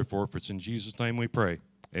and glory for it's in Jesus' name we pray.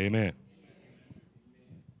 Amen.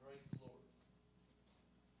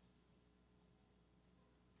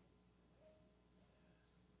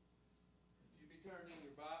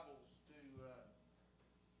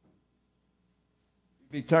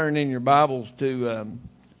 Be turning your Bibles to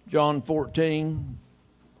John 14.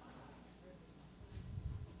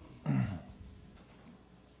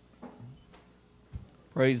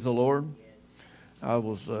 Praise the Lord. I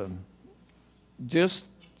was just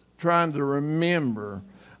trying to remember.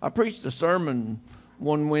 I preached a sermon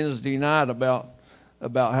one Wednesday night about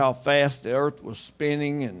how fast the earth was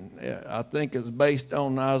spinning, and I think it's based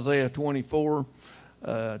on Isaiah 24,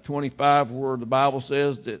 25, where the Bible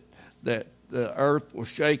says that the earth will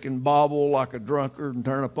shake and bobble like a drunkard and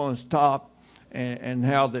turn upon its top, and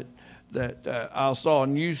how that I saw a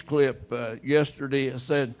news clip yesterday. It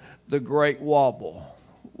said, the great wobble.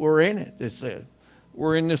 We're in it, it said.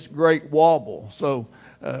 We're in this great wobble. So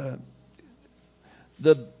the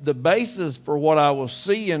basis for what I was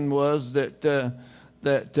seeing was that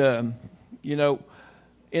you know,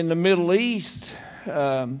 in the Middle East,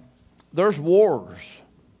 there's wars.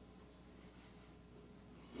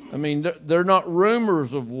 I mean, they're not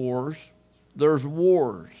rumors of wars. There's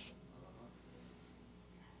wars.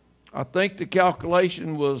 I think the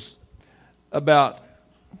calculation was about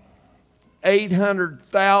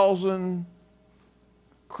 800,000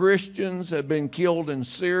 Christians have been killed in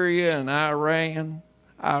Syria and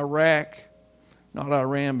Iraq, not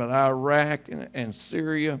Iran, but Iraq and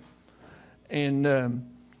Syria. And,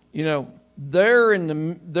 you know, they're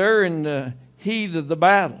in the heat of the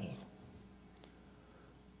battle.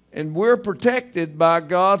 And we're protected by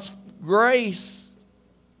God's grace.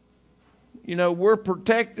 You know, we're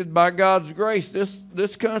protected by God's grace.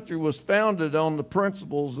 This country was founded on the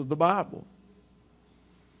principles of the Bible.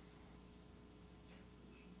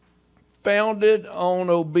 Founded on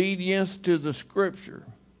obedience to the Scripture.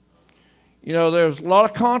 You know, there's a lot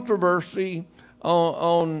of controversy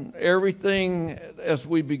on everything as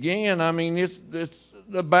we began. I mean, it's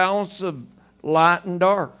the balance of light and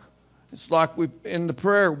dark. It's like in the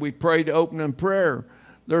prayer, we prayed opening prayer.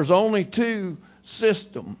 There's only two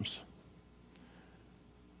systems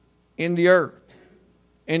in the earth,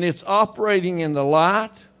 and it's operating in the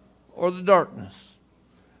light or the darkness.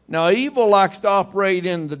 Now, evil likes to operate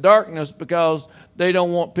in the darkness because they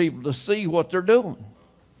don't want people to see what they're doing.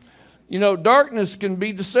 You know, darkness can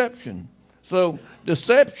be deception. So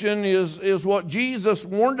deception is what Jesus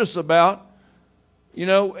warned us about, you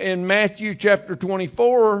know, in Matthew chapter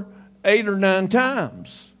 24, 8 or 9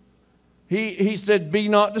 times. He said, be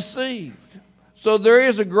not deceived. So there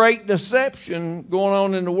is a great deception going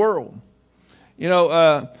on in the world. You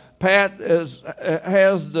know, Pat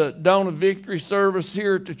has the Dawn of Victory service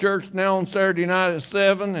here at the church now on Saturday night at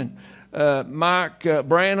 7. And Mike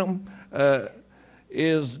Branham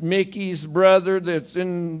is Mickey's brother that's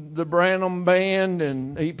in the Branham band.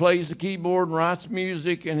 And he plays the keyboard and writes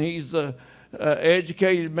music. And he's an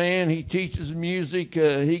educated man. He teaches music.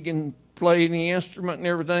 He can play any instrument and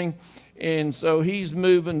everything. And so he's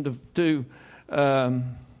moving to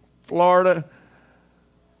Florida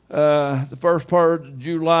the first part of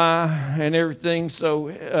July and everything.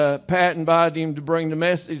 So Pat invited him to bring the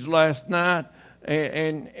message last night,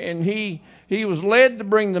 and he was led to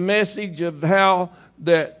bring the message of how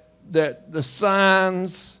that the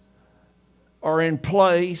signs are in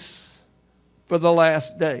place for the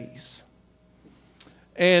last days.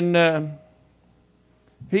 And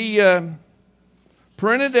he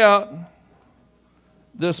printed out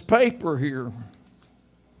this paper here.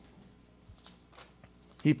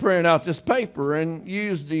 He printed out this paper and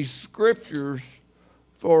used these scriptures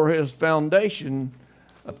for his foundation.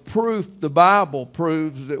 Proof, the Bible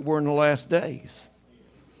proves that we're in the last days.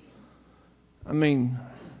 I mean,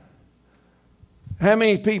 how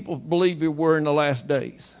many people believe that we're in the last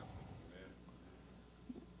days?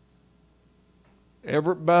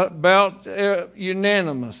 About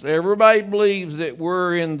unanimous. Everybody believes that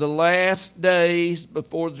we're in the last days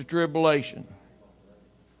before the tribulation.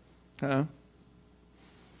 Huh?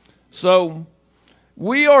 So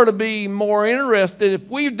we are to be more interested if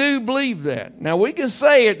we do believe that. Now, we can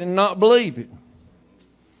say it and not believe it.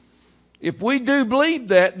 If we do believe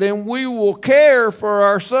that, then we will care for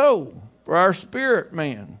our soul, for our spirit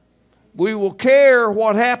man. We will care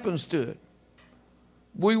what happens to it.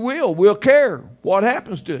 We will. We'll care what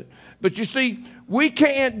happens to it. But you see, we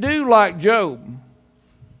can't do like Job.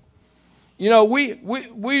 You know,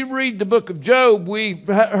 we read the book of Job. We've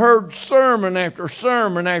heard sermon after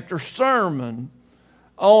sermon after sermon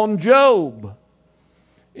on Job.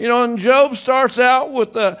 You know, and Job starts out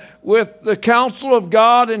with the counsel of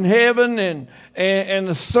God in heaven and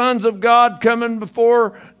the sons of God coming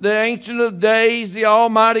before the Ancient of Days, the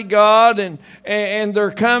Almighty God, and they're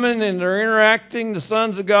coming and they're interacting, the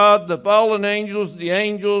sons of God, the fallen angels, the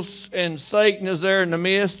angels, and Satan is there in the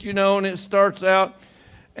midst, you know, and it starts out,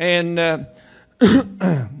 and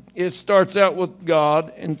it starts out with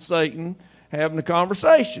God and Satan having a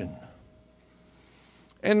conversation.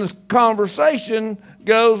 And the conversation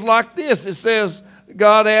goes like this. It says,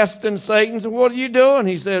 God asked Satan, "So what are you doing?"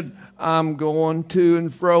 He said, "I'm going to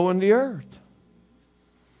and fro in the earth."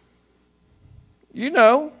 You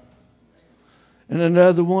know. And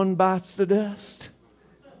another one bites the dust.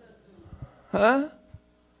 Huh?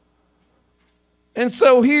 And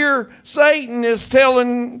so here Satan is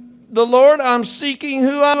telling the Lord, "I'm seeking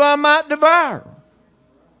who I might devour."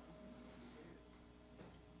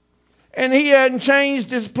 And he hadn't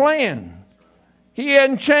changed his plan. He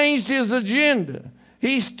hadn't changed his agenda.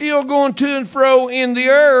 He's still going to and fro in the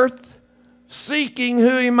earth, seeking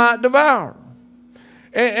who he might devour.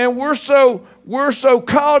 And we're so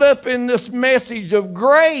caught up in this message of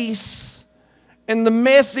grace and the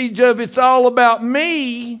message of it's all about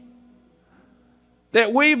me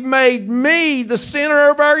that we've made me the center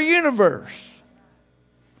of our universe.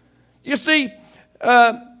 You see,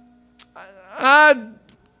 I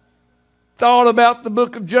thought about the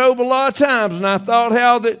book of Job a lot of times, and I thought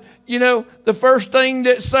how that, you know, the first thing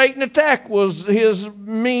that Satan attacked was his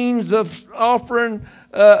means of offering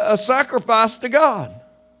a sacrifice to God.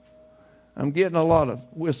 I'm getting a lot of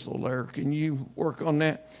whistle there. Can you work on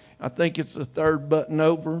that? I think it's the third button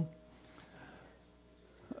over.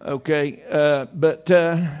 Okay,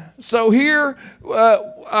 so here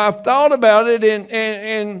I've thought about it,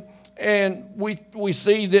 and we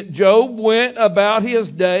see that Job went about his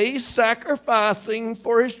days sacrificing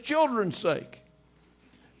for his children's sake.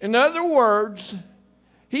 In other words,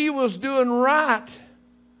 he was doing right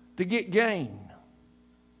to get gain.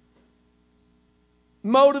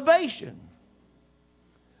 Motivation.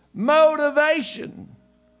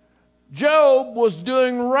 Job was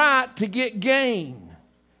doing right to get gain.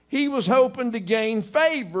 He was hoping to gain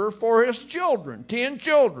favor for his children, 10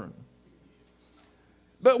 children.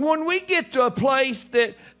 But when we get to a place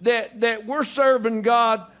that we're serving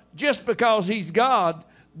God just because He's God,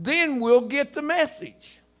 then we'll get the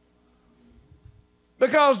message.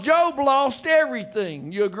 Because Job lost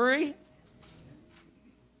everything. You agree?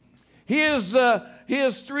 His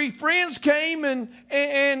 3 friends came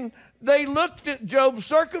and they looked at Job's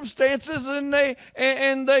circumstances and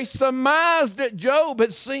they surmised that Job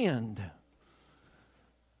had sinned.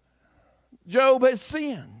 Job had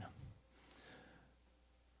sinned.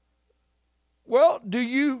 Well,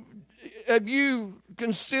 have you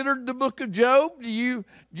considered the book of Job? Do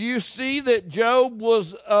you see that Job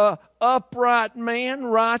was an upright man,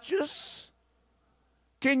 righteous?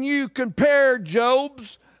 Can you compare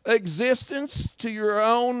Job's existence to your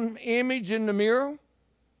own image in the mirror?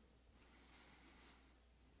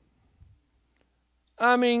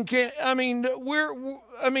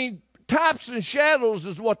 Types and shadows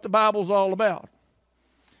is what the Bible's all about.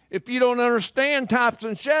 If you don't understand types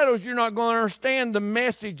and shadows, you're not going to understand the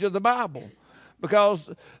message of the Bible. Because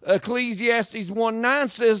Ecclesiastes 1:9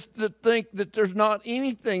 says to think that there's not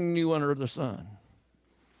anything new under the sun.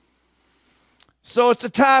 So it's a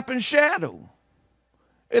type and shadow.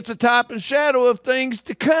 It's a type and shadow of things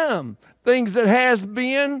to come. Things that has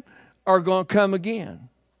been are going to come again.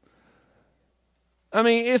 I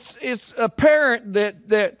mean, it's apparent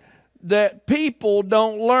that people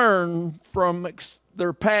don't learn from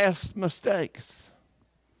their past mistakes.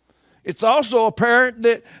 It's also apparent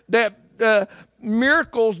that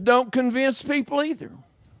miracles don't convince people either.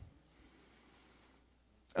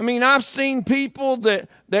 I mean, I've seen people that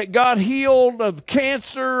got healed of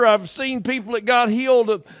cancer. I've seen people that got healed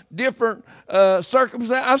of different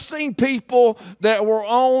circumstances. I've seen people that were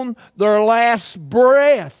on their last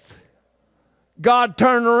breath. God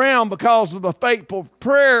turned around because of a faithful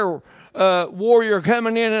prayer warrior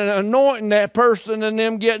coming in and anointing that person and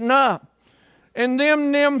them getting up. And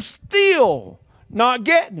them still not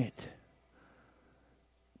getting it.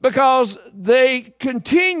 Because they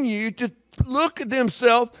continue to look at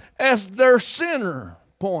themselves as their center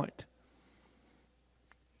point.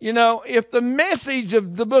 You know, if the message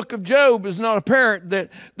of the book of Job is not apparent, that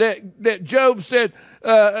Job said,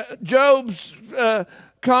 Job's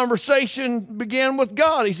conversation began with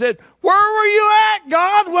God. He said, "Where were you at,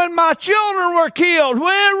 God, when my children were killed?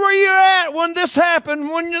 Where were you at when this happened,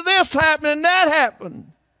 when this happened and that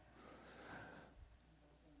happened?"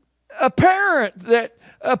 Apparent that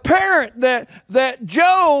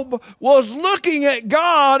Job was looking at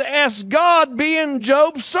God as God being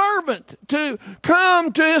Job's servant to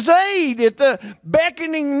come to his aid at the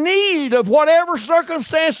beckoning need of whatever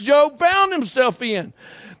circumstance Job found himself in.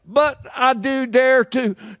 But I do dare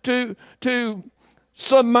to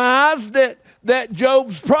surmise that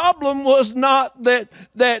Job's problem was not that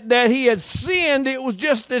he had sinned. It was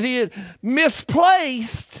just that he had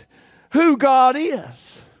misplaced who God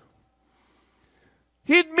is.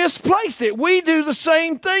 He'd misplaced it. We do the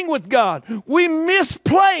same thing with God. We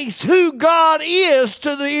misplace who God is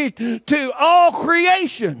to all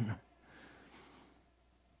creation.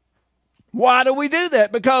 Why do we do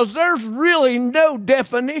that? Because there's really no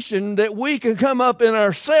definition that we can come up in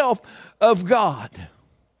ourselves of God.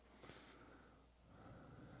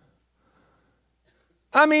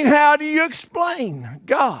 I mean, how do you explain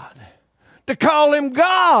God? To call Him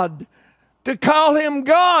God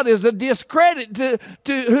is a discredit to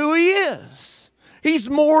who He is. He's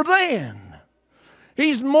more than.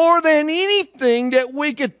 He's more than anything that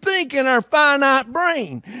we could think in our finite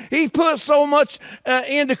brain. He put so much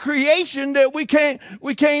into creation that we can't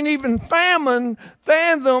even fathom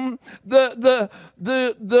the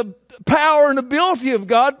power and ability of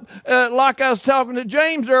God. Like I was talking to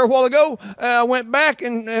James there a while ago, I went back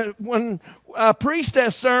and when I preached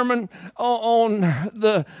that sermon on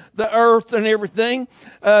the earth and everything,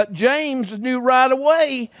 James knew right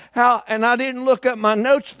away how, and I didn't look up my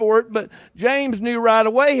notes for it, but James knew right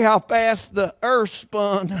away how fast the earth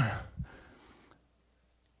spun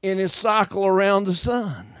in its cycle around the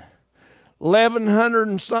sun. 1,100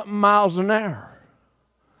 and something miles an hour.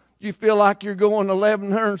 You feel like you're going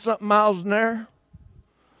 1,100 and something miles an hour?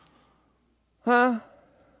 Huh?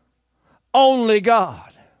 Only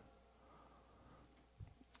God.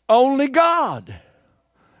 Only God.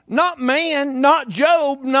 Not man, not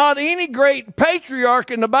Job, not any great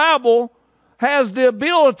patriarch in the Bible has the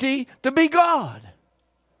ability to be God.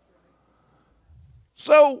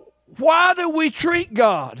 So why do we treat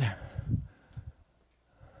God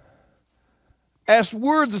as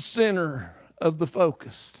we're the center of the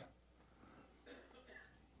focus?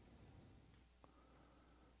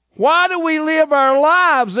 Why do we live our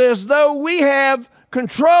lives as though we have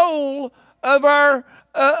control of our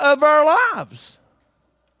lives?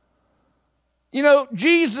 You know,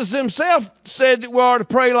 Jesus himself said that we ought to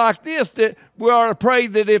pray like this, that we ought to pray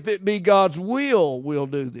that if it be God's will, we'll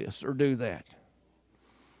do this or do that.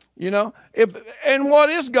 You know, and what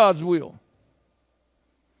is God's will?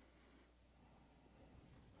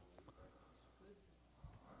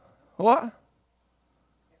 What?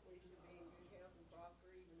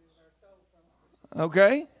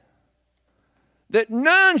 Okay. That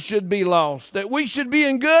none should be lost, that we should be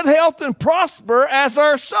in good health and prosper as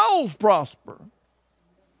our souls prosper.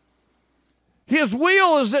 His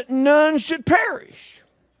will is that none should perish.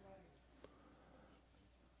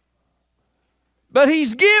 But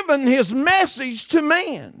he's given his message to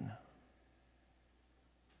man.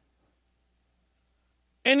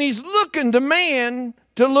 And he's looking to man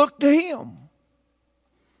to look to him.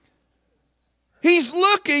 He's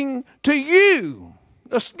looking to you.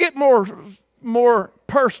 Let's get more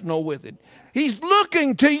personal with it. He's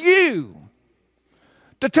looking to you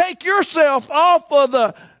to take yourself off of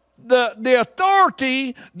the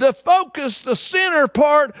authority, the focus, the center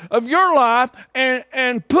part of your life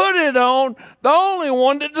and put it on the only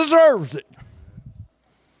one that deserves it.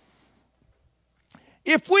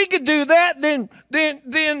 If we could do that, then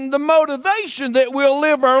the motivation that we'll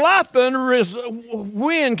live our life under is,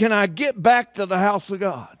 when can I get back to the house of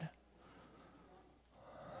God?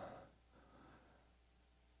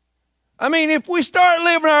 I mean, if we start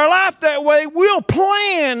living our life that way, we'll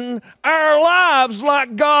plan our lives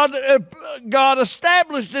like God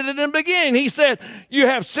established it in the beginning. He said, you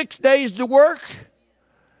have 6 days to work,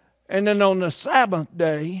 and then on the Sabbath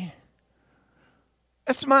day,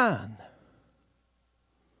 that's mine.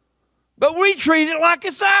 But we treat it like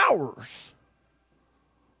it's ours.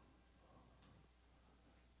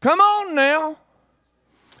 Come on now.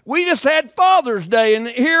 We just had Father's Day, and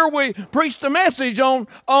here we preached a message on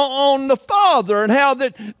the Father, and how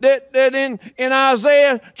that in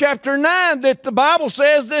Isaiah chapter 9 that the Bible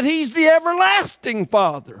says that He's the everlasting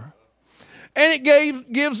Father. And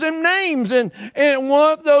it gives him names, and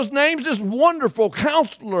one of those names is Wonderful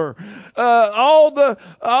Counselor. All the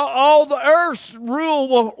earth's rule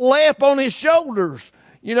will lay upon his shoulders.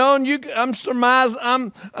 You know, and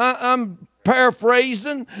I'm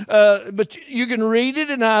paraphrasing, but you can read it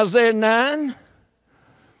in Isaiah 9.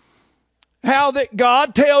 How that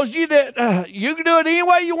God tells you that you can do it any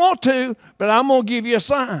way you want to, but I'm going to give you a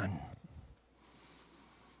sign.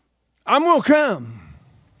 I'm going to come.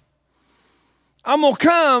 I'm going to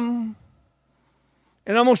come,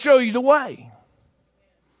 and I'm going to show you the way.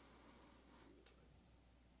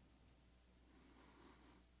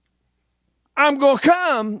 I'm going to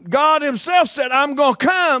come. God himself said, I'm going to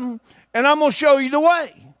come, and I'm going to show you the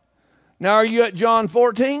way. Now, are you at John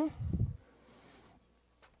 14?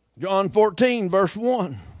 John 14, verse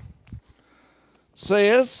 1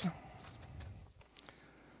 says,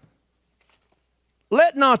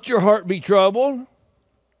 let not your heart be troubled.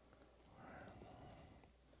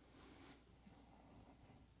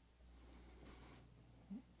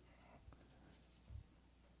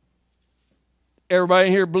 Everybody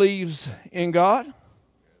here believes in God?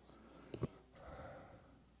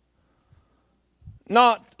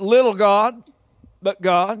 Not little God, but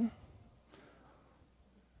God.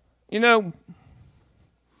 You know,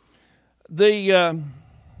 the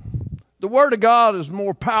Word of God is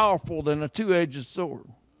more powerful than a two-edged sword.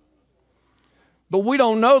 But we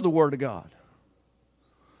don't know the Word of God.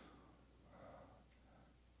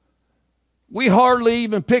 We hardly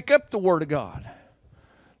even pick up the Word of God.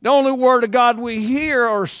 The only Word of God we hear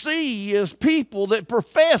or see is people that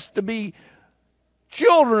profess to be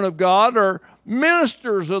children of God or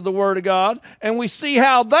ministers of the Word of God, and we see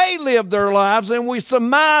how they live their lives, and we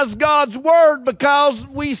surmise God's Word because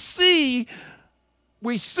we see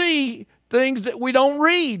things that we don't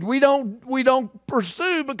read. We don't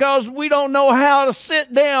pursue because we don't know how to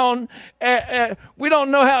sit down. We don't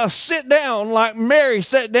know how to sit down like Mary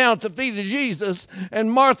sat down at the feet of Jesus,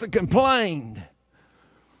 and Martha complained.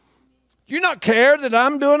 You not care that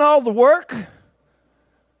I'm doing all the work?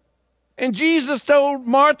 And Jesus told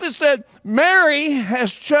Martha, said, Mary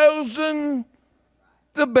has chosen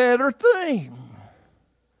the better thing.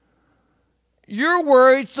 you're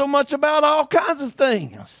worried so much about all kinds of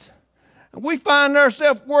things. We find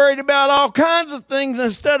ourselves worried about all kinds of things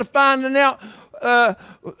instead of finding out, I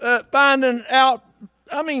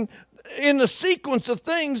mean, in the sequence of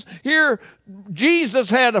things here, Jesus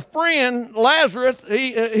had a friend, Lazarus.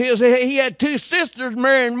 He had two sisters,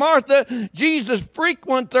 Mary and Martha. Jesus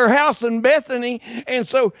frequented their house in Bethany. And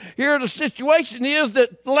so here the situation is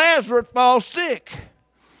that Lazarus falls sick.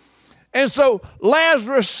 And so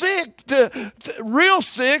Lazarus sick, real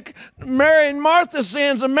sick. Mary and Martha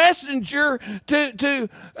sends a messenger to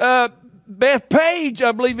Bethpage,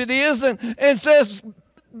 I believe it is, and says,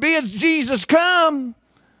 bids Jesus come,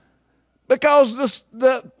 because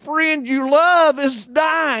the friend you love is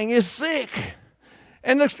dying, is sick.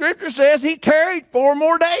 And the scripture says he tarried 4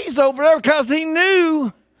 more days over there because he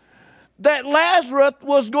knew that Lazarus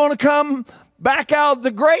was going to come back out of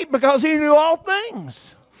the grave, because he knew all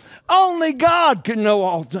things. Only God can know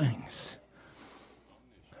all things.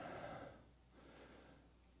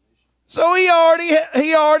 So he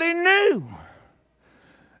already knew.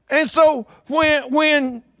 And so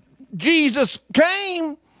when Jesus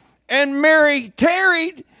came and Mary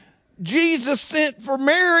tarried, Jesus sent for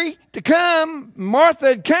Mary to come.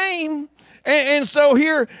 Martha came. And so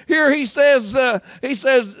here he says,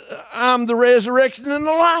 I'm the resurrection and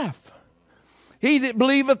the life. He that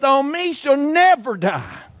believeth on me shall never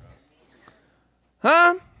die.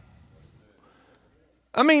 Huh?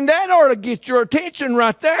 I mean, that ought to get your attention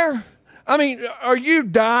right there. I mean, are you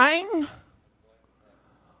dying?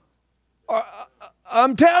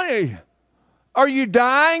 I'm telling you, are you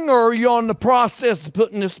dying, or are you on the process of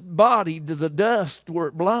putting this body to the dust where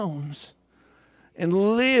it belongs and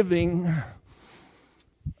living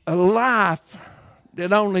a life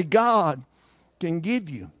that only God can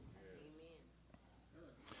give you?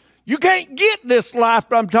 You can't get this life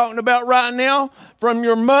I'm talking about right now from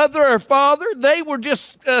your mother or father. They were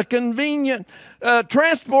just convenient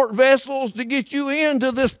transport vessels to get you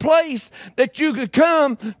into this place that you could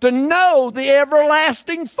come to know the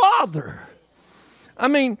everlasting Father. I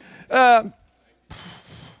mean, my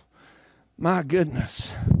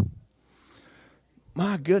goodness.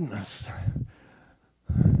 My goodness.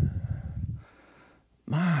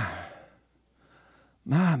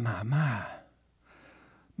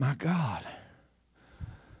 My God,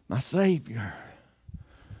 my Savior,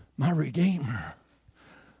 my Redeemer.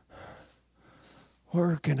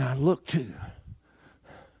 Where can I look to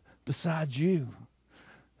besides you?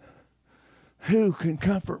 Who can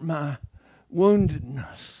comfort my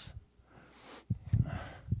woundedness?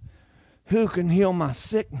 Who can heal my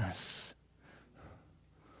sickness?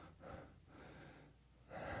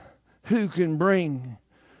 Who can bring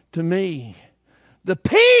to me the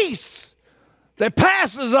peace that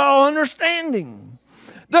passes all understanding?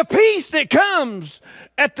 The peace that comes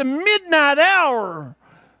at the midnight hour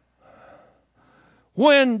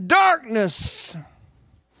when darkness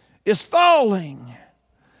is falling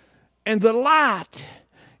and the light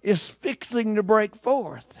is fixing to break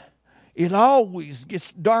forth. It always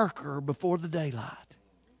gets darker before the daylight.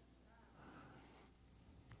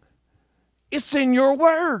 It's in your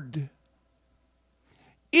word.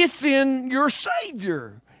 It's in your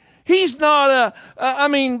Savior. He's not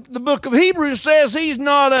the book of Hebrews says he's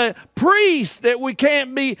not a priest that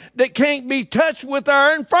can't be touched with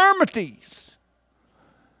our infirmities.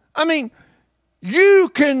 I mean, you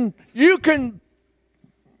can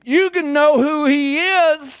know who he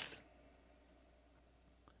is.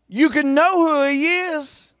 You can know who he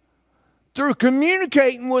is through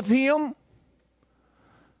communicating with him.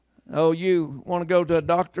 Oh, you want to go to a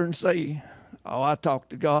doctor and say, oh, I talk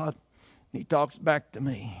to God. He talks back to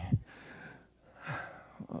me.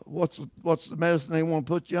 What's the medicine they want to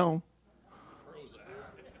put you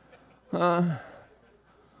on?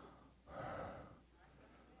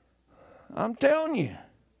 I'm telling you.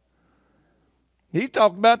 He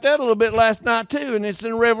talked about that a little bit last night too, and it's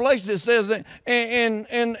in Revelation. It says that,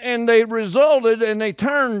 and they resulted and they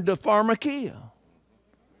turned to pharmakia.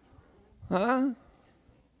 Huh?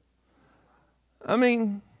 I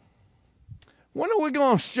mean, when are we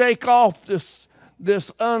going to shake off this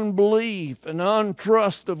unbelief and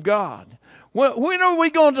untrust of God? When are we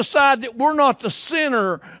going to decide that we're not the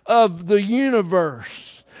center of the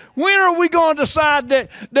universe? When are we going to decide that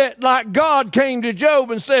like God came to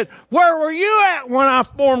Job and said, where were you at when I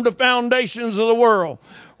formed the foundations of the world?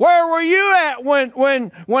 Where were you at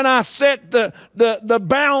when I set the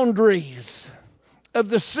boundaries of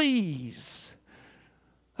the seas?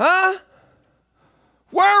 Huh?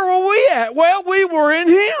 Where were we at? Well, we were in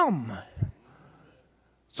him.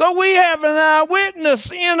 So we have an eyewitness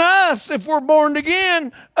in us, if we're born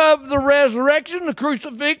again, of the resurrection, the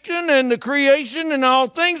crucifixion, and the creation and all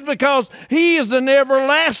things, because he is an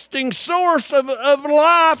everlasting source of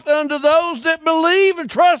life unto those that believe and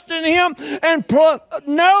trust in him and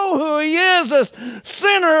know who he is as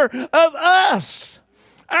center of us,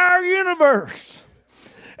 our universe.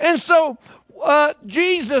 And so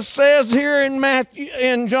Jesus says here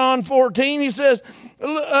in John 14, he says,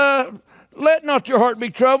 let not your heart be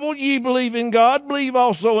troubled. Ye believe in God, believe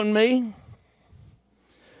also in me.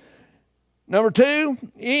 Number 2,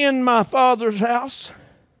 in my Father's house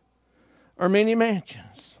are many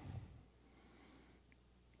mansions.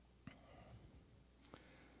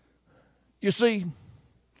 You see,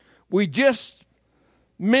 we just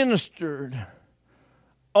ministered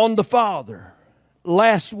on the Father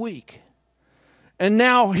last week. And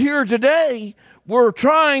now here today, we're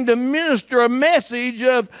trying to minister a message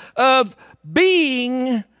of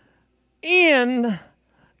being in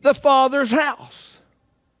the Father's house.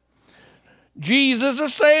 Jesus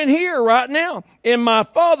is saying here right now, in my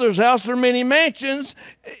Father's house are many mansions.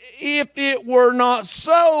 If it were not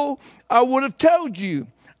so, I would have told you.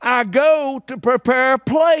 I go to prepare a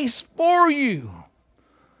place for you.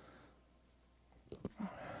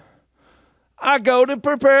 I go to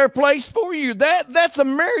prepare a place for you. That's a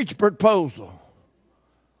marriage proposal.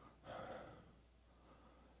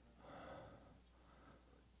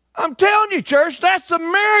 I'm telling you, church, that's a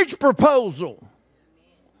marriage proposal.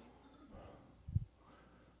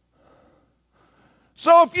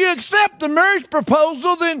 So if you accept the marriage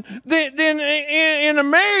proposal, then in a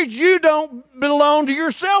marriage you don't belong to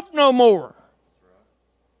yourself no more.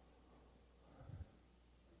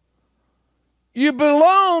 You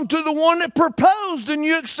belong to the one that proposed, and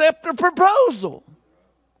you accept the proposal.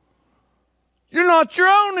 You're not your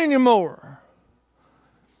own anymore.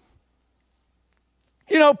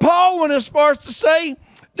 You know, Paul went as far as to say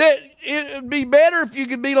that it would be better if you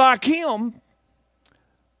could be like him,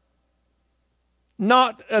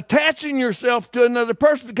 not attaching yourself to another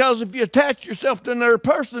person, because if you attach yourself to another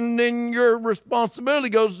person, then your responsibility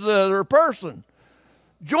goes to the other person,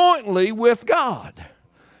 jointly with God.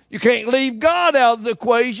 You can't leave God out of the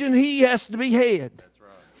equation. He has to be head. That's right.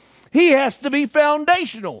 He has to be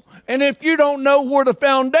foundational. And if you don't know where the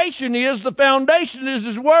foundation is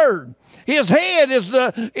His Word. His head is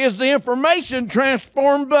the information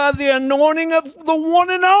transformed by the anointing of the one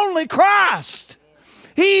and only Christ.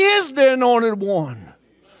 He is the anointed one.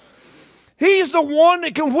 He's the one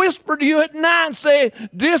that can whisper to you at night and say,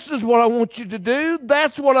 this is what I want you to do.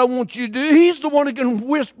 That's what I want you to do. He's the one that can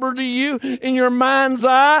whisper to you in your mind's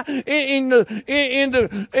eye, in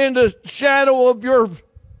the shadow of your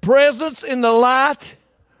presence, in the light.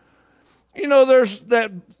 You know, there's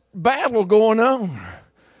that battle going on,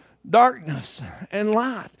 darkness and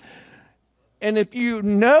light. And if you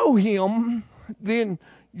know him, then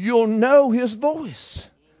you'll know his voice.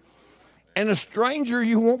 And a stranger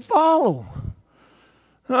you won't follow.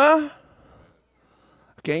 Huh?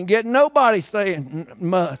 I can't get nobody saying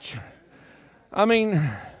much. I mean,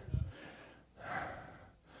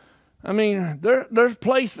 there's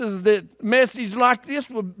places that message like this,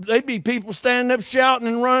 they'd be people standing up shouting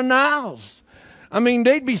and running aisles. I mean,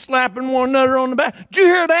 they'd be slapping one another on the back. Did you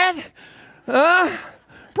hear that?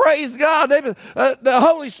 Praise God. The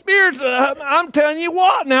Holy Spirit, I'm telling you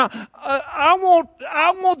what now, I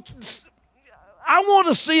want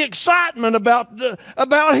to see excitement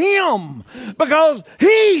about him, because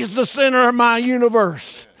he's the center of my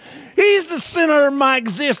universe. He's the center of my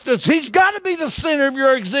existence. He's got to be the center of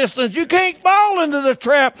your existence. You can't fall into the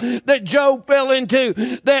trap that Job fell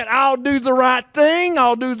into, that I'll do the right thing,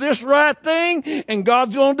 I'll do this right thing, and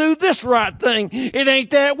God's going to do this right thing. It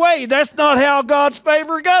ain't that way. That's not how God's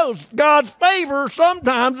favor goes. God's favor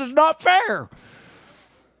sometimes is not fair.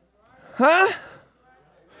 Huh?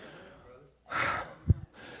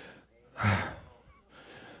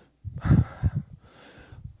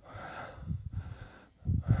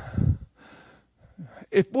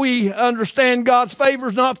 If we understand God's favor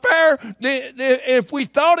is not fair, if we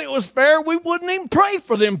thought it was fair, we wouldn't even pray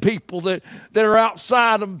for them people that are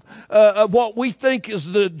outside of what we think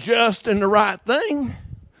is the just and the right thing.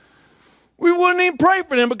 We wouldn't even pray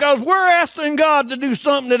for them, because we're asking God to do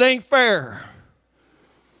something that ain't fair.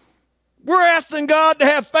 We're asking God to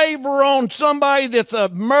have favor on somebody that's a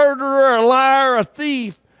murderer, a liar, a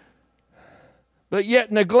thief, but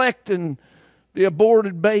yet neglecting the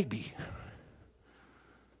aborted baby.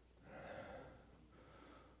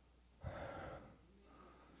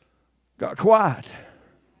 Got quiet.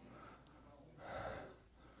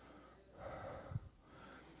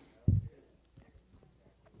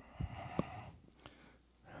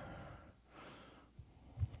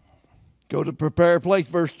 Go to prepare a place.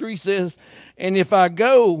 Verse 3 says, and if I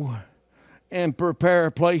go and prepare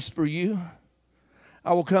a place for you,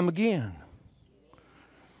 I will come again.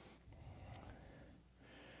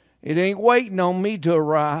 It ain't waiting on me to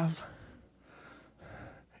arrive.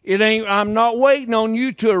 I'm not waiting on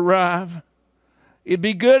you to arrive. It'd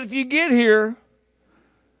be good if you get here.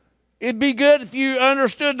 It'd be good if you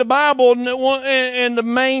understood the Bible, and the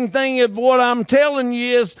main thing of what I'm telling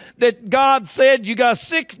you is that God said you got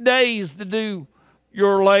 6 days to do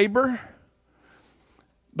your labor,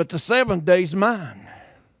 but the 7th day's mine.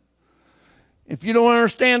 If you don't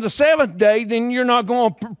understand the 7th day, then you're not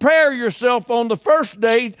going to prepare yourself on the 1st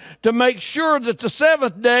day to make sure that the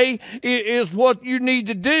 7th day is what you need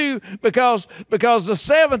to do, because the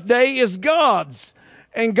 7th day is God's.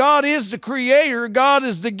 And God is the creator. God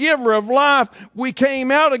is the giver of life. We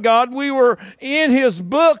came out of God. We were in his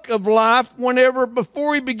book of life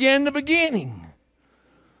before he began the beginning.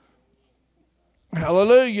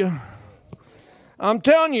 Hallelujah. I'm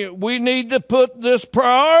telling you, we need to put this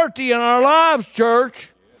priority in our lives, church.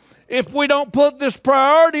 If we don't put this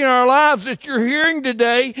priority in our lives that you're hearing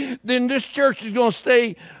today, then this church is going to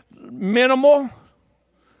stay minimal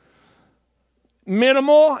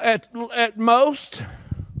at most.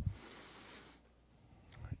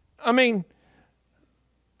 I mean,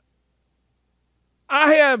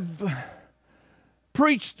 I've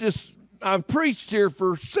preached here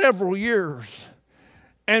for several years,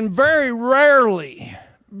 and very rarely,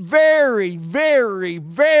 very, very,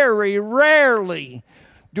 very rarely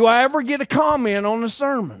do I ever get a comment on the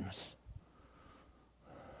sermons.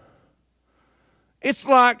 It's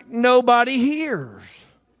like nobody hears.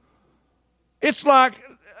 It's like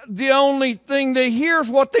the only thing they hear is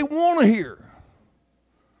what they want to hear.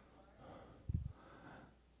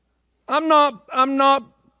 I'm not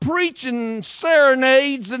preaching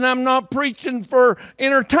serenades, and I'm not preaching for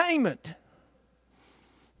entertainment.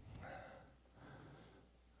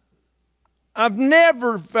 I've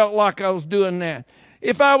never felt like I was doing that.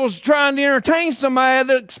 If I was trying to entertain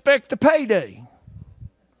somebody, I'd expect a payday.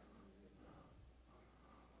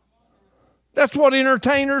 That's what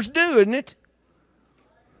entertainers do, isn't it?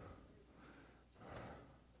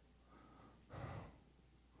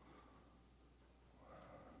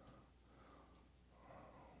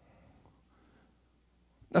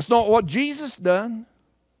 That's not what Jesus done.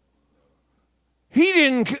 He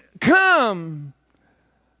didn't come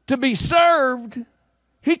to be served.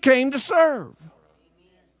 He came to serve.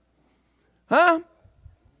 Huh?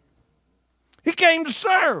 He came to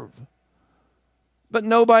serve. But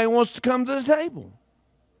nobody wants to come to the table.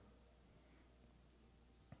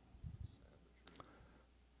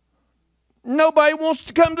 Nobody wants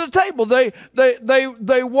to come to the table. They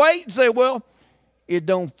wait and say, well, it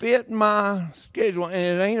don't fit my schedule, and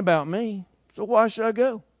it ain't about me, so why should I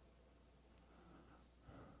go?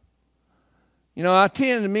 You know,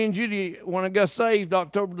 me and Judy, when I got saved,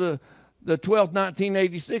 October the 12th,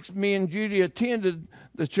 1986, me and Judy attended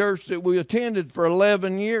the church that we attended for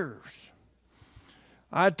 11 years.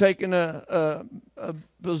 I'd taken a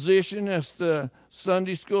position as the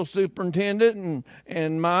Sunday school superintendent,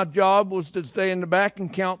 and my job was to stay in the back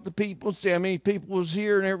and count the people, see how many people was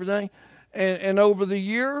here and everything. And over the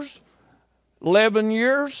years, 11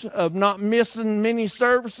 years of not missing many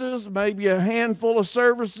services, maybe a handful of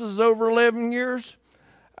services over 11 years,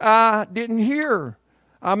 I didn't hear.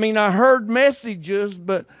 I mean, I heard messages,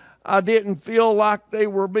 but I didn't feel like they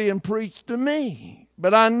were being preached to me.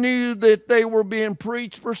 But I knew that they were being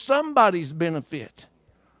preached for somebody's benefit.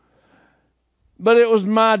 But it was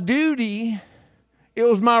my duty, it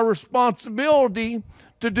was my responsibility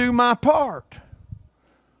to do my part.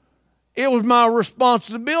 It was my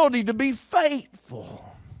responsibility to be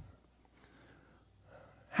faithful.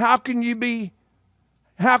 How can you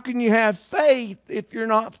have faith if you're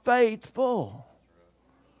not faithful?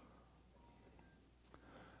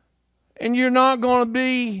 And you're not going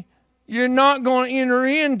to enter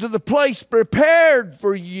into the place prepared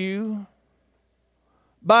for you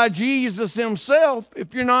by Jesus himself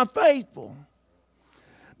if you're not faithful.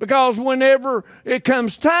 Because whenever it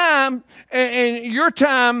comes time, and your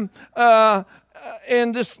time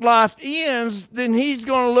in this life ends, then he's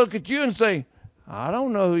going to look at you and say, I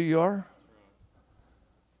don't know who you are.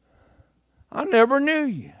 I never knew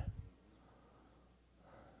you.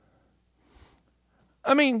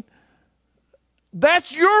 I mean,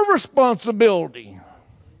 that's your responsibility.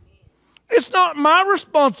 It's not my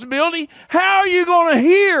responsibility. How are you going to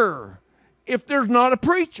hear if there's not a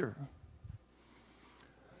preacher?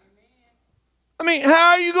 I mean,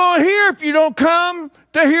 how are you going to hear if you don't come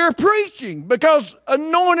to hear preaching? Because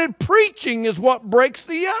anointed preaching is what breaks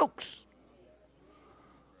the yokes.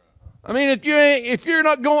 I mean, if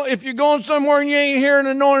you're going somewhere and you ain't hearing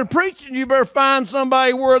anointed preaching, you better find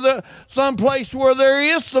somebody some place where there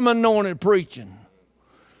is some anointed preaching.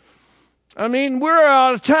 I mean, we're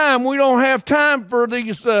out of time. We don't have time for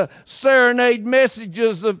these serenade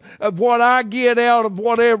messages of what I get out of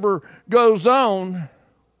whatever goes on.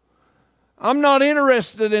 I'm not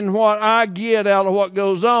interested in what I get out of what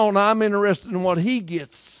goes on. I'm interested in what He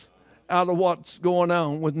gets out of what's going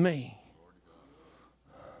on with me.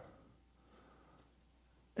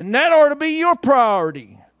 And that ought to be your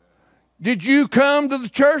priority. Did you come to the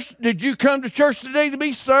church? Did you come to church today to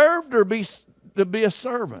be served or to be a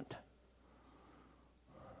servant?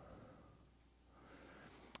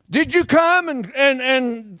 Did you come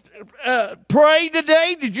and pray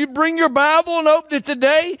today? Did you bring your Bible and open it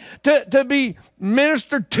today to be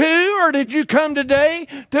ministered to? Or did you come today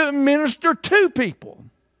to minister to people?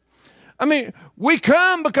 I mean, we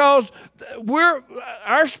come because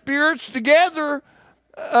our spirits together,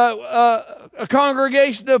 a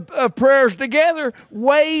congregation of prayers together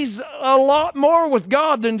weighs a lot more with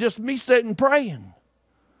God than just me sitting praying.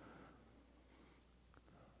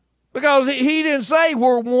 Because He didn't say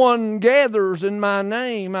where one gathers in my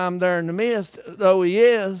name, I'm there in the midst, though He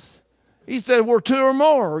is. He said where two or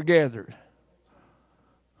more are gathered.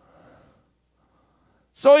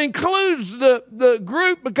 So He includes the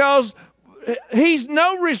group because He's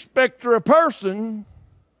no respecter of person.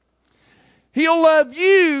 He'll love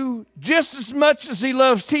you just as much as He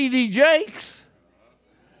loves T.D. Jakes.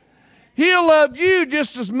 He'll love you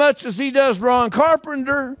just as much as He does Ron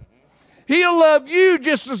Carpenter. He'll love you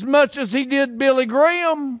just as much as He did Billy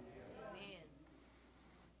Graham.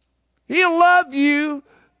 He'll love you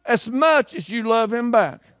as much as you love Him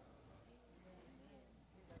back.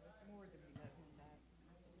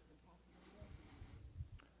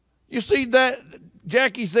 You see that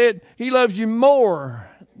Jackie said He loves you more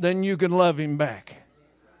than you can love Him back.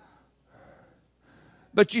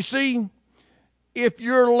 But you see, if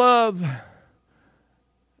your love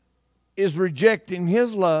is rejecting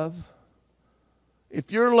His love, if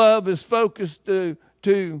your love is focused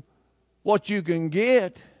to what you can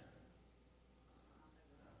get,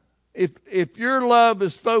 if your love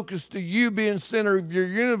is focused to you being center of your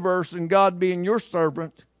universe and God being your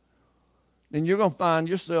servant, then you're going to find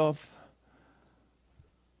yourself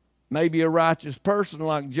maybe a righteous person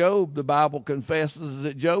like Job. The Bible confesses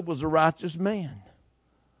that Job was a righteous man.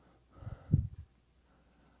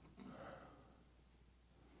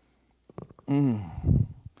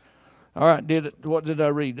 All right, what did I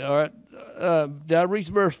read? All right, did I read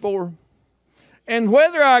verse 4? And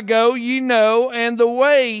whither I go, you know, and the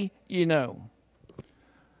way you know.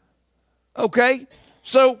 Okay,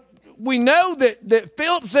 so we know that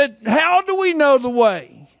Philip said, how do we know the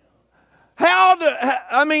way? What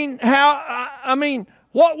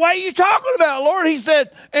way are you talking about, Lord? He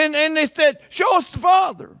said, and they said, show us the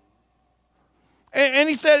Father. And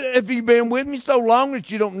he said, have you been with me so long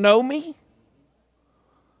that you don't know me?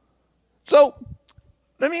 So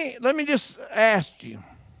let me just ask you,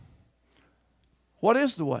 what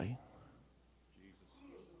is the way?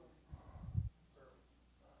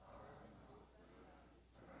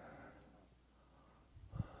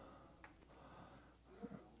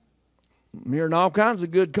 I'm hearing all kinds of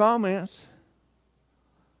good comments.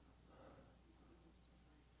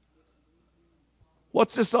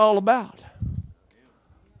 What's this all about?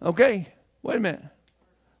 Okay, wait a minute.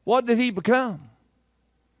 What did He become?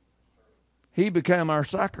 He became our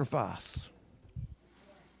sacrifice.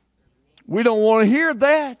 We don't want to hear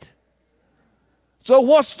that. So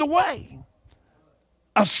what's the way?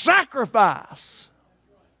 A sacrifice.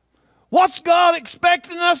 What's God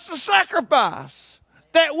expecting us to sacrifice?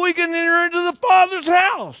 That we can enter into the Father's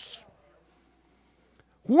house.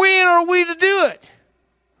 When are we to do it?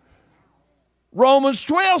 Romans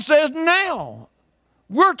 12 says now.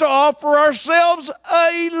 We're to offer ourselves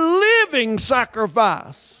a living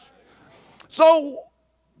sacrifice. So,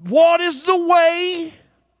 what is the way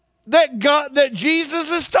that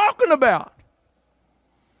Jesus is talking about?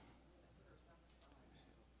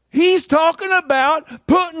 He's talking about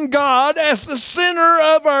putting God as the center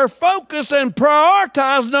of our focus and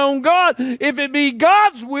prioritizing on God. If it be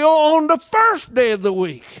God's will on the first day of the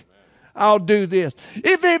week, I'll do this.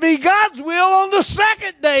 If it be God's will on the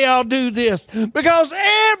second day, I'll do this. Because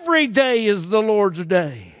every day is the Lord's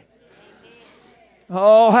day.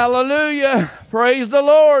 Oh, hallelujah. Praise the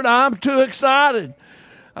Lord. I'm too excited.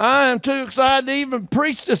 I am too excited to even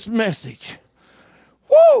preach this message.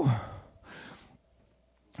 Woo!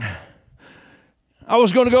 I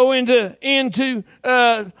was going to go into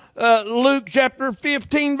Luke chapter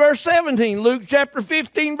 15, verse 17. Luke chapter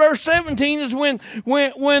 15, verse 17 is when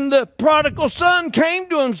the prodigal son came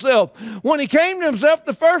to himself. When he came to himself,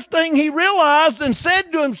 the first thing he realized and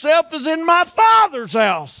said to himself is, in my Father's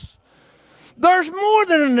house, there's more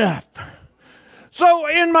than enough. So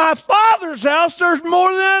in my Father's house, there's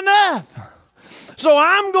more than enough. So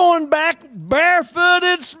I'm going back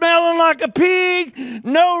barefooted, smelling like a pig,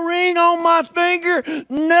 no ring on my finger,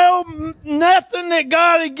 nothing that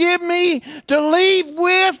God had given me to leave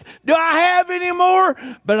with. Do I have any more?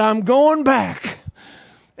 But I'm going back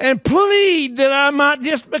and plead that I might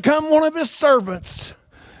just become one of his servants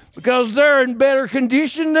because they're in better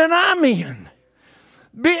condition than I'm in.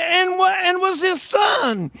 And was his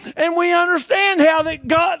son. And we understand how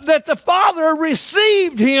that the Father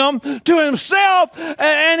received him to himself,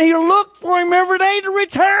 and he looked for him every day to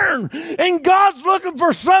return. And God's looking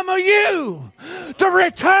for some of you to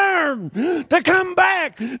return, to come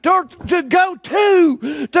back, to go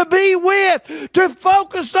to be with, to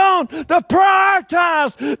focus on, to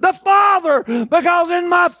prioritize the Father, because in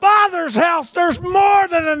my Father's house there's more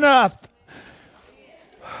than enough.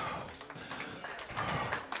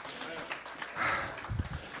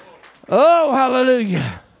 Oh,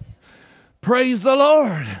 hallelujah. Praise the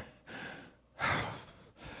Lord.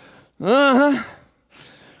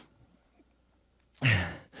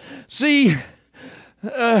 See,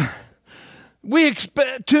 we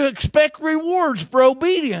expect rewards for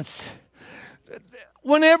obedience.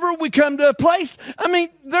 Whenever we come to a place, I mean,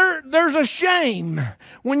 there's a shame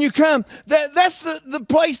when you come. That's the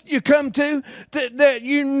place you come to that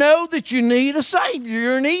you know that you need a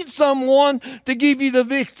Savior. You need someone to give you the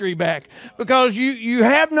victory back because you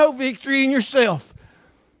have no victory in yourself.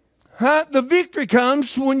 The victory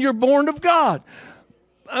comes when you're born of God.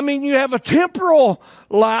 I mean, you have a temporal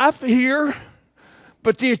life here,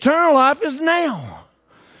 but the eternal life is now.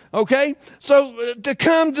 Okay? So to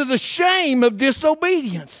come to the shame of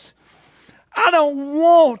disobedience. I don't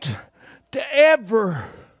want to ever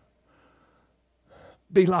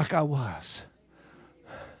be like I was.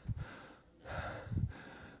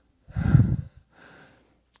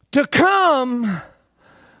 To come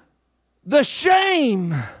the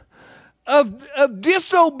shame of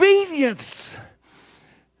disobedience.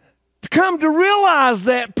 To come to realize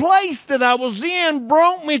that place that I was in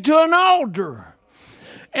brought me to an altar.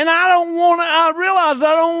 And I realize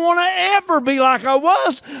I don't want to ever be like I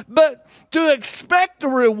was, but to expect a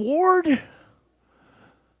reward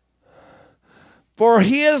for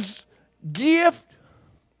his gift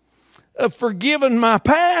of forgiving my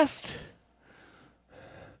past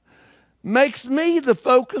makes me the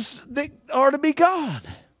focus that are to be God.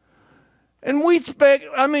 And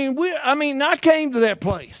I came to that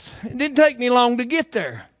place. It didn't take me long to get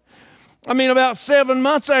there. I mean, about 7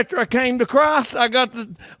 months after I came to Christ, I got to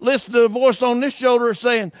listen to a voice on this shoulder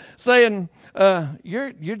saying,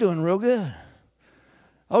 you're doing real good.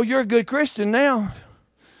 Oh, you're a good Christian now.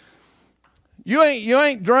 You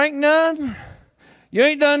ain't drank none. You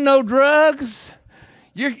ain't done no drugs.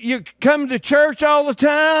 You come to church all the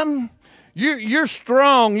time. You're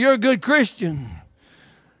strong. You're a good Christian.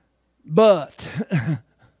 But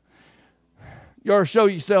you ought to show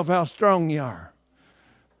yourself how strong you are.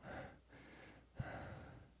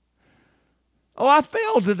 Oh, I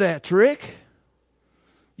fell to that trick.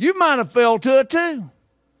 You might have fell to it too.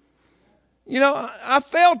 You know, I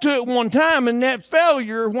fell to it one time, and that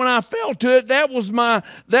failure, when I fell to it, that was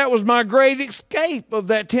my great escape of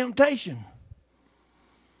that temptation.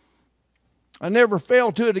 I never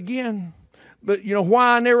fell to it again. But you know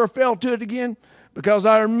why I never fell to it again? Because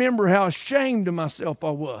I remember how ashamed of myself I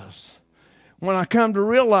was when I come to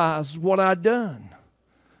realize what I'd done.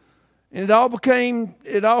 And it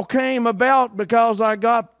all came about because I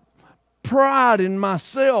got pride in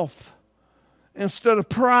myself instead of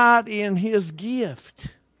pride in his gift.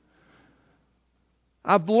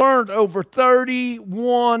 I've learned over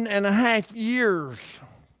 31 and a half years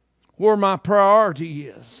where my priority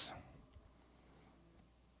is.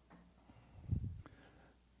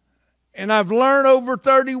 And I've learned over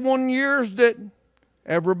 31 years that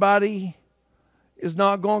everybody is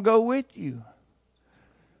not going to go with you.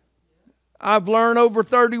 I've learned over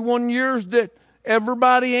 31 years that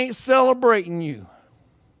everybody ain't celebrating you.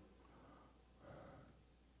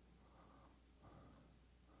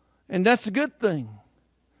 And that's a good thing.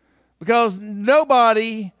 Because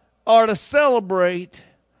nobody ought to celebrate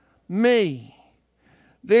me.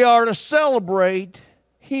 They are to celebrate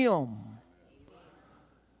him.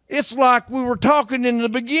 It's like we were talking in the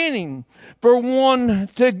beginning. For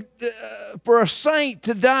a saint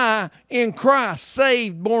to die in Christ,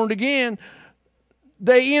 saved, born again,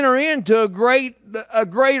 they enter into a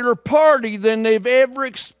greater party than they've ever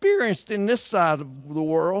experienced in this side of the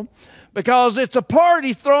world, because it's a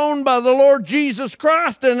party thrown by the Lord Jesus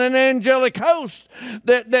Christ and an angelic host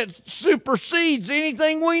that supersedes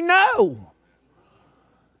anything we know.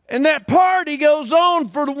 And that party goes on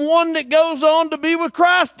for the one that goes on to be with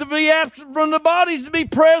Christ, to be absent from the bodies, to be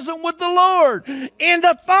present with the Lord in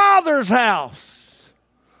the Father's house.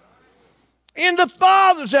 In the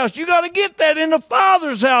Father's house. You got to get that, in the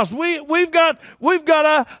Father's house. We've got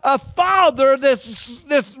a Father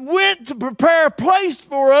that's went to prepare a place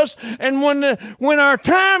for us, and when our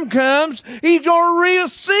time comes, He's going to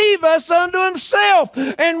receive us unto Himself,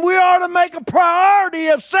 and we ought to make a priority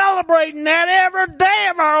of celebrating that every day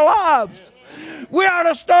of our lives. We ought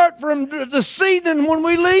to start from this evening when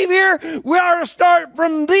we leave here. We ought to start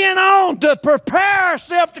from then on to prepare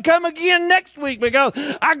ourselves to come again next week, because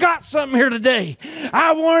I got something here today.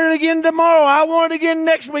 I want it again tomorrow. I want it again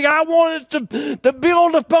next week. I want it to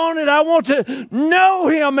build upon it. I want to know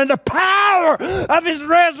Him and the power of His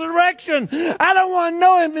resurrection. I don't want to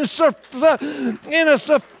know Him in a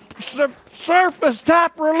surface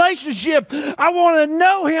type relationship. I want to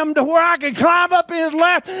know Him to where I can climb up in His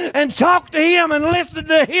lap and talk to Him and listen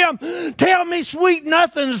to Him tell me sweet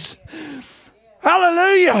nothings.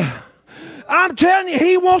 Hallelujah. I'm telling you,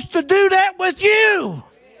 He wants to do that with you.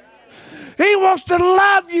 He wants to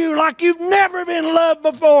love you like you've never been loved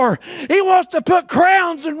before. He wants to put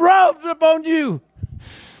crowns and robes upon you.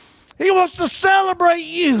 He wants to celebrate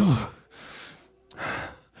you.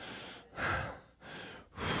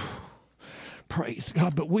 Praise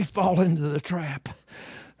God, but we fall into the trap.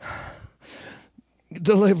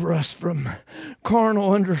 Deliver us from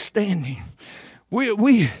carnal understanding.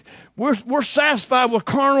 We're satisfied with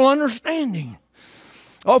carnal understanding.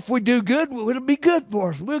 Oh, if we do good, it'll be good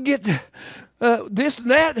for us. We'll get this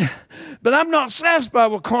and that. But I'm not satisfied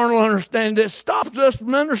with carnal understanding. That stops us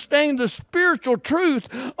from understanding the spiritual truth.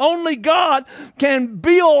 Only God can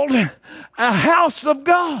build a house of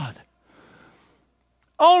God.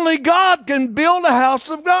 Only God can build a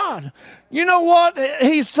house of God. You know what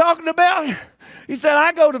He's talking about? He said,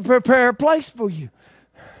 I go to prepare a place for you.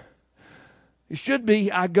 It should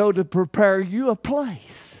be, I go to prepare you a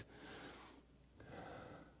place.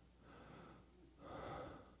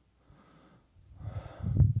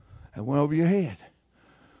 That went over your head.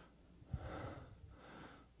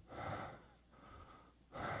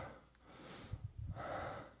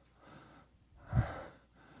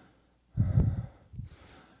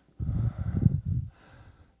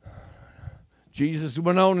 Jesus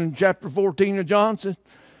went on in chapter 14 of John, said,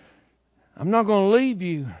 I'm not going to leave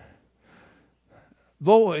you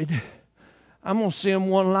void. I'm going to send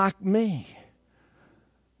one like me.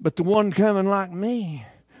 But the one coming like me,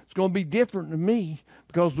 it's going to be different than me,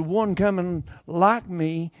 because the one coming like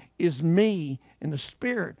me is me in the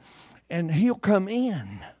Spirit. And He'll come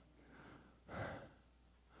in.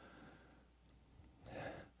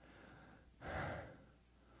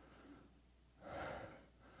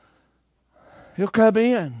 He'll come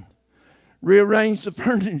in, rearrange the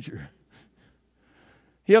furniture.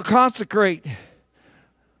 He'll consecrate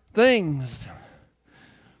things.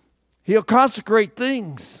 He'll consecrate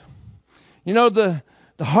things. You know, the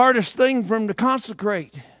hardest thing for Him to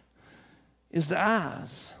consecrate is the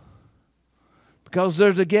eyes, because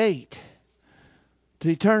there's a gate to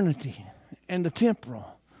eternity and the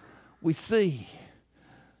temporal. We see.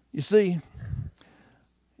 You see,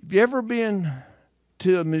 have you ever been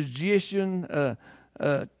to a magician,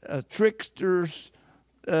 a trickster's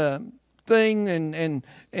thing, and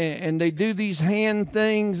they do these hand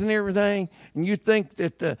things and everything, and you think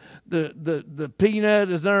that the peanut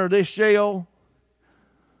is under this shell?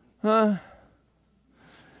 Huh?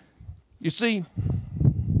 You see,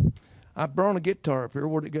 I brought a guitar up here.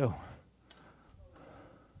 Where'd it go?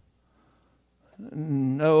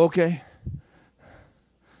 No, okay.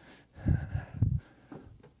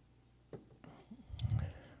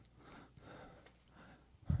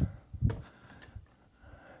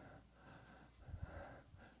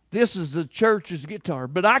 This is the church's guitar,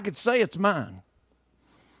 but I could say it's mine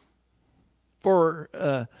for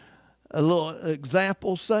a little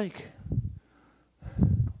example's sake.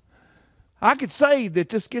 I could say that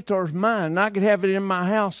this guitar is mine, and I could have it in my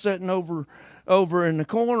house sitting over in the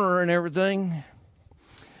corner and everything.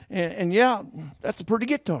 And yeah, that's a pretty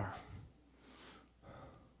guitar.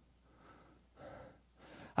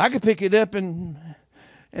 I could pick it up and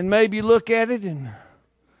maybe look at it, and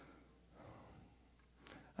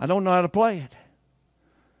I don't know how to play it.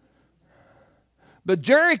 But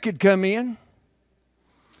Jerry could come in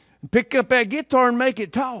and pick up that guitar and make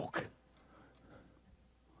it talk.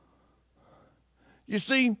 You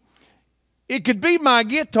see, it could be my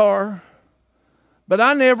guitar, but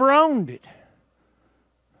I never owned it.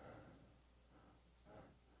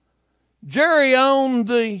 Jerry owned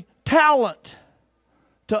the talent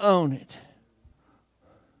to own it.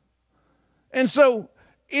 And so,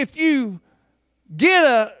 if you get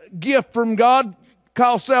a gift from God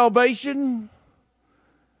called salvation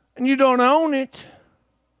and you don't own it,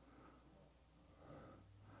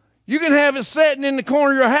 you can have it sitting in the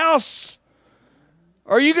corner of your house,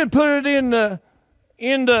 or you can put it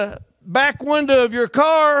in the back window of your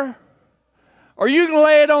car, or you can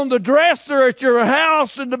lay it on the dresser at your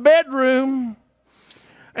house in the bedroom.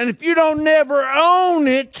 And if you don't never own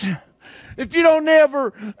it, if you don't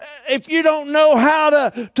know how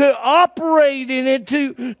to operate in it,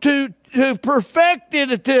 to perfect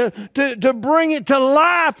it, to bring it to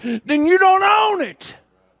life, then you don't own it.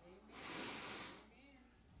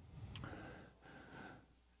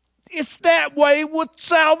 It's that way with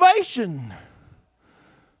salvation.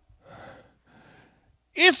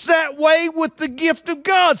 It's that way with the gift of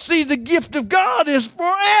God. See, the gift of God is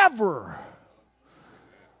forever.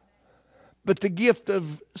 But the gift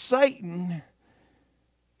of Satan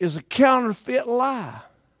is a counterfeit lie.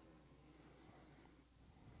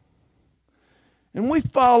 And we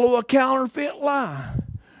follow a counterfeit lie.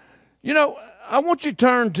 You know, I want you to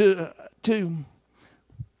turn to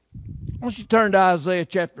Isaiah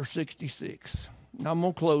chapter 66. Now I'm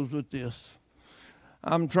going to close with this.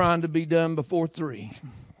 I'm trying to be done before 3.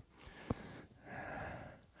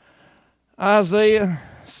 Isaiah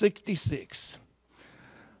 66.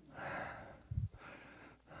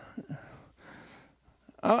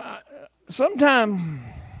 Sometime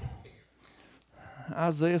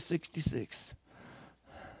Isaiah 66.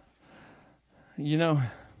 You know,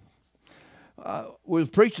 we was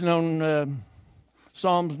preaching on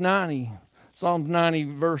Psalms 90. Psalms 90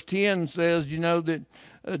 verse 10 says, you know, that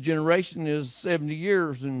a generation is 70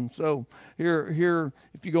 years. And so here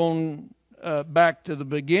if you go on back to the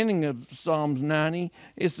beginning of Psalms 90,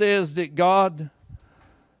 it says that God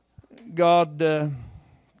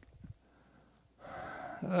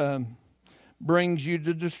brings you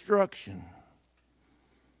to destruction.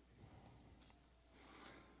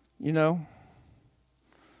 You know,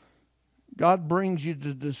 God brings you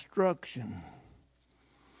to destruction.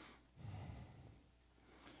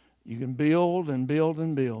 You can build and build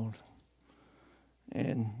and build,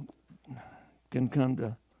 and can come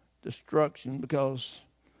to destruction because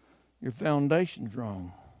your foundation's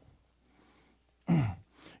wrong.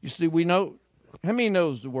 You see, we know, how many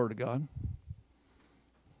knows the Word of God?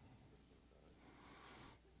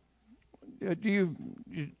 Do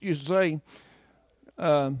you say,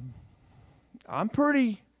 I'm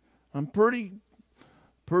pretty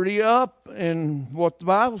up in what the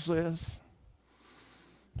Bible says?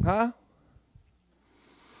 Huh?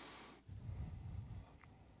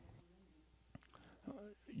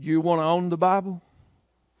 You want to own the Bible?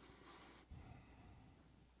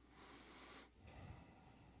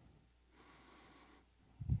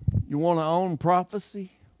 You want to own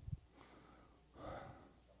prophecy?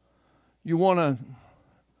 You want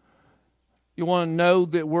to know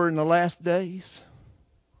that we're in the last days?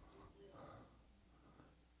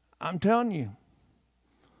 I'm telling you,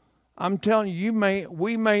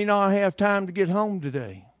 we may not have time to get home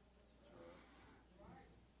today.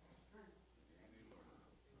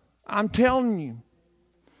 I'm telling you,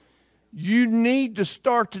 you need to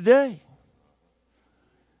start today.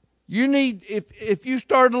 You need, if you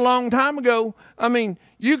started a long time ago, I mean,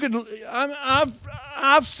 you could.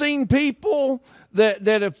 I've seen people that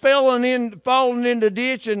have fallen in the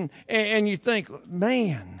ditch, and you think,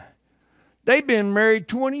 man, they've been married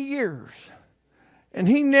 20 years. And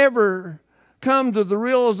he never come to the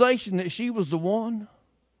realization that she was the one.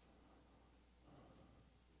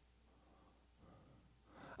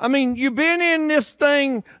 I mean, you've been in this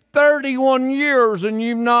thing 31 years and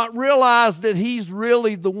you've not realized that he's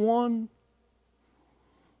really the one.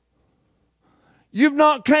 You've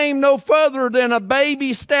not came no further than a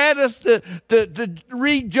baby status to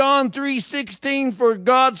read John 3:16, for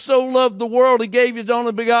God so loved the world he gave his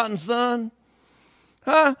only begotten Son.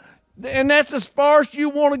 Huh? And that's as far as you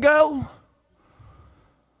want to go?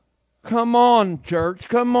 Come on, church,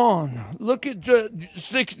 come on. Look at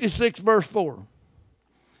 66 verse 4.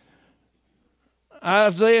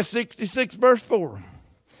 Isaiah 66 verse 4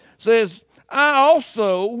 says, I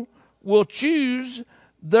also will choose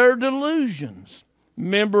their delusions.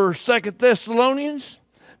 Remember 2 Thessalonians?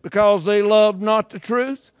 Because they loved not the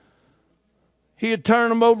truth, he had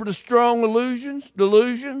turned them over to strong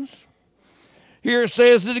delusions. Here it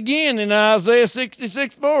says it again in Isaiah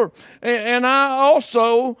 66:4. And I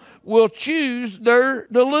also will choose their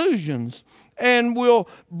delusions and will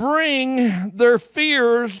bring their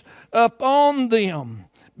fears upon them.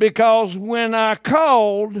 Because when I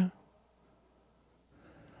called,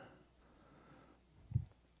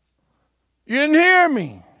 you didn't hear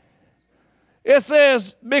me. It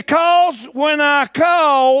says, because when I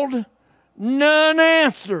called, none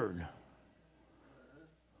answered.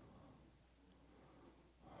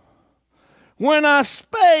 When I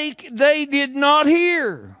spake, they did not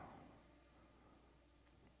hear.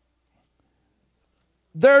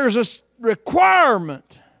 There's a requirement.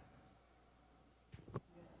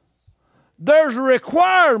 There's a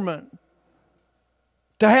requirement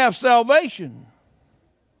to have salvation.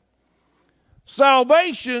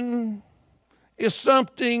 Salvation is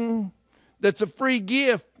something that's a free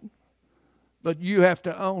gift, but you have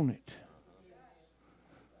to own it.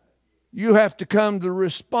 You have to come to the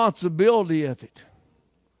responsibility of it.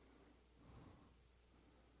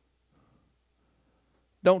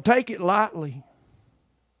 Don't take it lightly.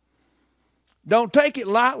 Don't take it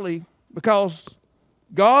lightly, because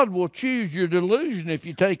God will choose your delusion if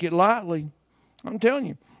you take it lightly. I'm telling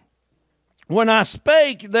you. When I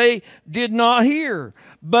spake, they did not hear,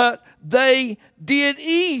 but they did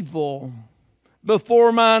evil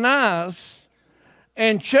before mine eyes,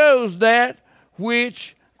 and chose that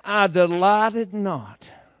which I delighted not.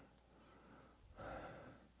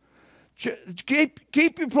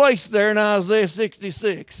 Keep your place there in Isaiah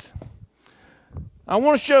 66. I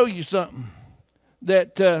want to show you something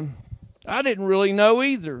that I didn't really know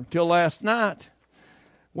either till last night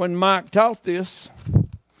when Mike taught this.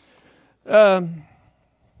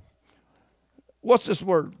 What's this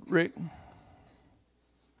word, Rick?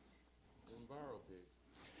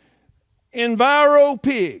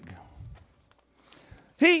 Enviropig.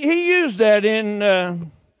 He used that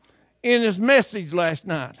in his message last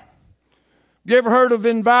night. You ever heard of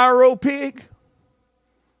enviropig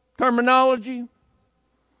terminology?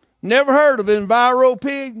 Never heard of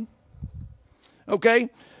enviropig? Okay.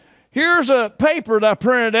 Here's a paper that I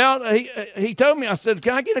printed out. He told me, I said,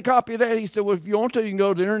 can I get a copy of that? He said, well, if you want to, you can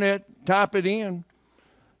go to the internet, type it in,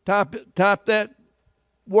 type that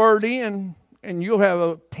word in, and you'll have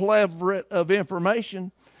a plethora of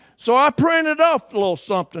information. So I printed off a little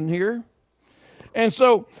something here. And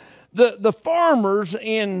so the farmers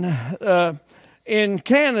in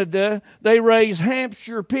Canada, they raise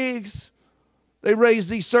Hampshire pigs. They raised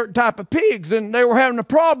these certain type of pigs, and they were having a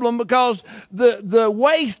problem because the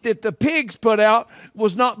waste that the pigs put out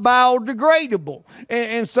was not biodegradable,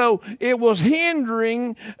 and so it was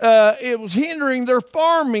hindering their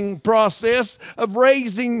farming process of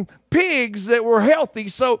raising pigs that were healthy.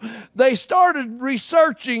 So they started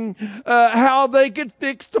researching how they could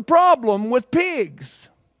fix the problem with pigs.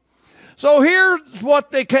 So here's what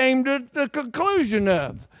they came to the conclusion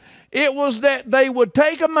of. It was that they would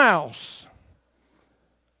take a mouse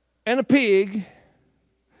and a pig,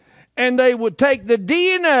 and they would take the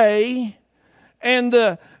DNA and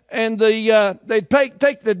they'd take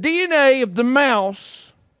the DNA of the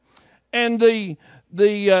mouse and the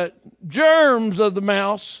germs of the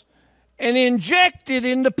mouse and inject it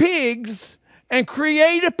into pigs and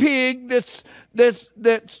create a pig that's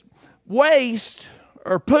waste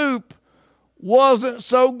or poop wasn't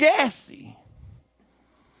so gassy,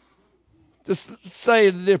 to say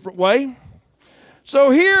it a different way.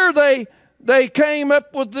 So here they came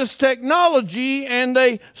up with this technology, and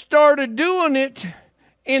they started doing it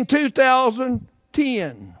in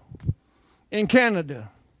 2010 in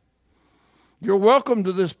Canada. You're welcome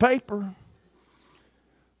to this paper.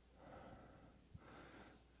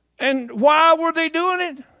 And why were they doing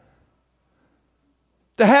it?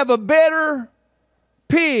 To have a better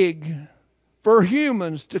pig for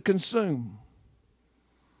humans to consume.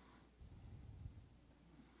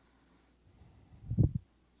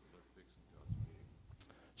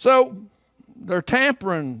 So they're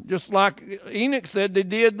tampering, just like Enoch said they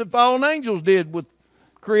did, the fallen angels did with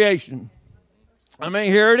creation. I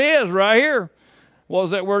mean, here it is, right here. What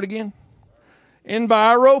was that word again?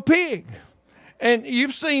 Enviropig. And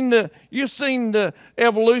you've seen the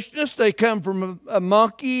evolutionists. They come from a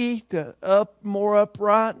monkey to more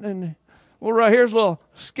upright, and well, right here's a little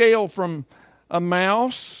scale from a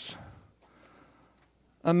mouse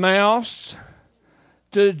to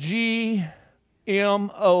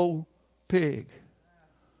GMO pig.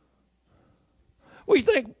 We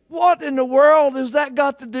think, what in the world has that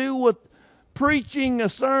got to do with preaching a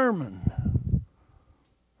sermon?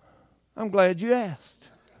 I'm glad you asked.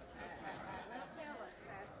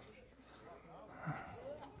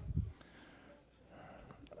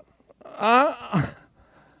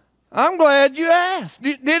 I'm glad you asked.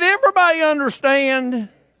 Did everybody understand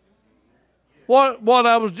what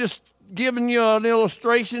I was just giving you an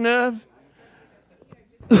illustration of?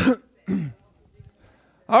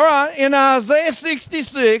 All right, in Isaiah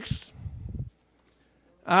 66,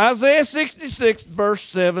 verse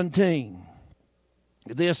 17.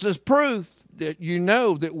 This is proof that you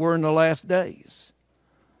know that we're in the last days.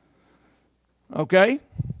 Okay?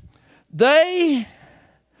 They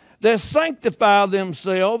that sanctify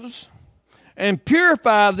themselves and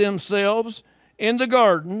purify themselves in the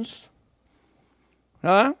gardens.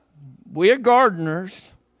 We're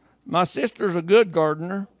gardeners. My sister's a good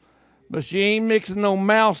gardener, but she ain't mixing no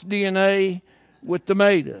mouse DNA with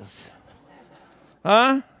tomatoes.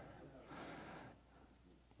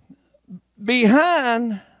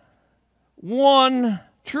 Behind one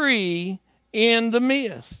tree in the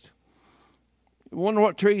midst. You wonder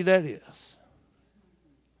what tree that is?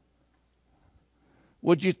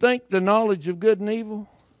 Would you think the knowledge of good and evil?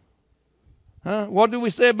 What do we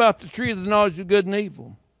say about the tree of the knowledge of good and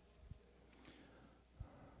evil?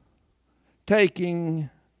 Taking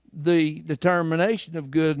the determination of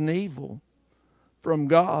good and evil from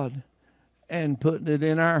God and putting it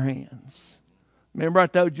in our hands. Remember I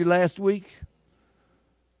told you last week?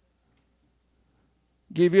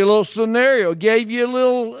 Give you a little scenario, gave you a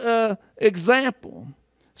little example.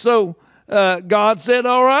 So God said,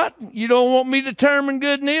 all right, you don't want me to determine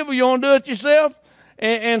good and evil, you want to do it yourself?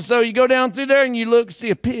 And so you go down through there and you look, see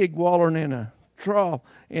a pig wallowing in a trough,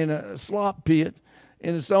 in a slop pit,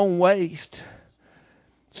 in its own waste,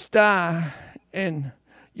 sty, and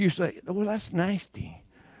you say, well, that's nasty.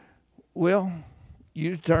 Well,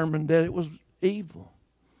 you determined that it was evil.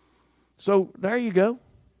 So there you go.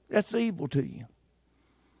 That's evil to you.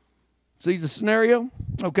 See the scenario?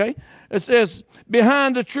 Okay. It says,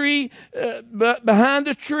 behind the tree,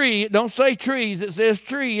 it don't say trees, it says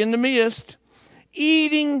tree in the midst,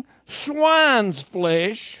 eating swine's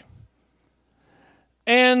flesh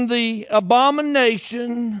and the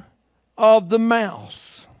abomination of the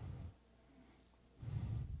mouse.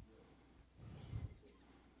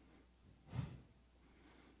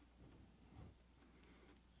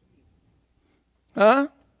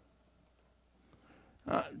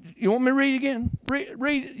 You want me to read it again?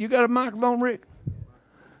 Read it. You got a microphone, Rick?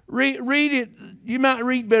 Read it. You might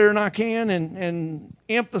read better than I can and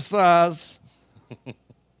emphasize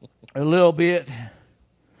a little bit.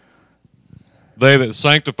 They that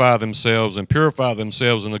sanctify themselves and purify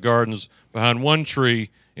themselves in the gardens behind one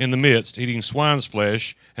tree in the midst, eating swine's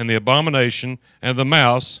flesh, and the abomination and the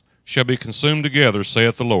mouse shall be consumed together,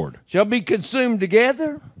 saith the Lord. Shall be consumed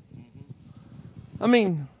together? I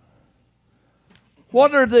mean,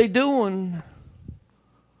 what are they doing?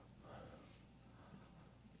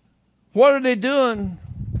 What are they doing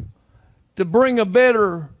to bring a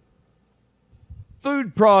better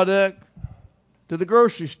food product to the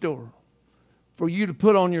grocery store for you to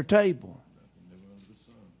put on your table?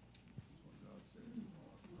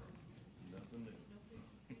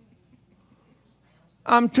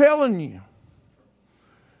 I'm telling you,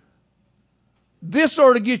 this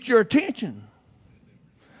ought to get your attention.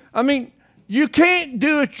 I mean, you can't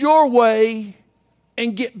do it your way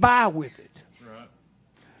and get by with it. That's right.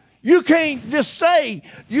 You can't just say,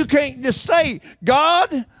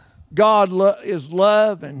 God is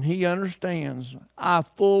love and He understands. I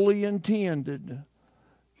fully intended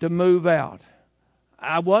to move out.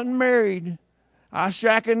 I wasn't married. I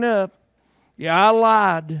shacking up. Yeah, I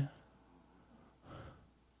lied.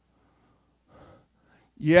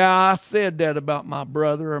 Yeah, I said that about my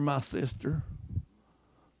brother or my sister.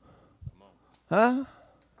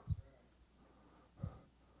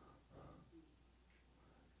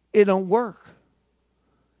 It don't work.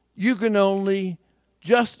 You can only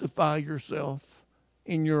justify yourself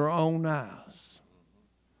in your own eyes.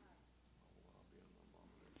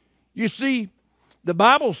 You see, the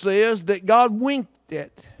Bible says that God winked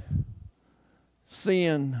at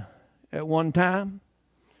sin at one time.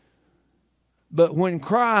 But when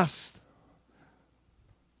Christ's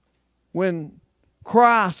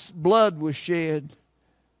blood was shed,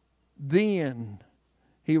 then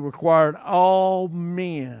He required all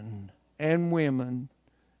men and women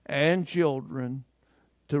and children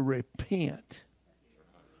to repent.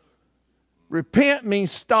 Repent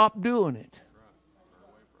means stop doing it.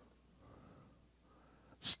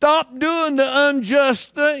 Stop doing the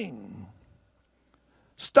unjust thing.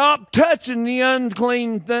 Stop touching the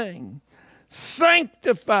unclean thing.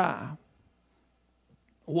 Sanctify.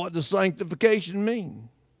 What does sanctification mean?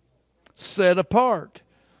 Set apart.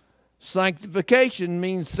 Sanctification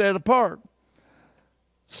means set apart.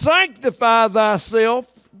 Sanctify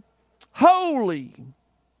thyself holy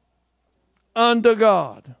unto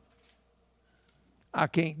God. I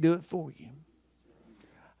can't do it for you.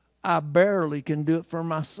 I barely can do it for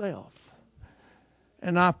myself.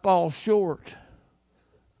 And I fall short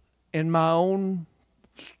in my own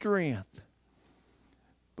strength.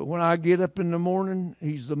 But when I get up in the morning,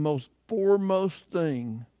 He's the most foremost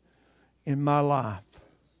thing in my life.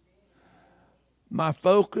 My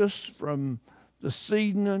focus from this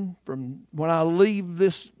evening, from when I leave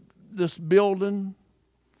this building,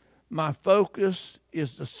 my focus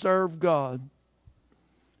is to serve God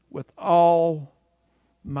with all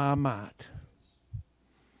my might.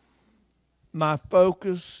 My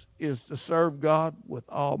focus is to serve God with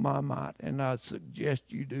all my might, and I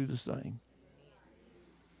suggest you do the same.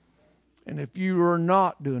 And if you are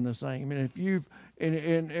not doing the same, and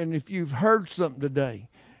if you've heard something today,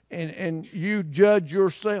 and you judge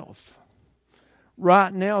yourself,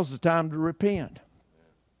 right now is the time to repent.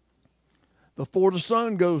 Before the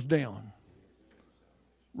sun goes down,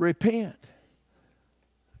 repent.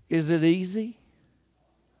 Is it easy?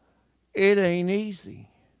 It ain't easy.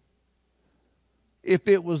 If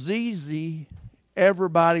it was easy,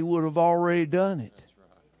 everybody would have already done it.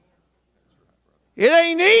 It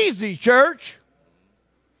ain't easy, church.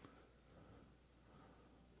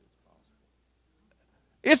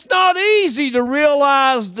 It's not easy to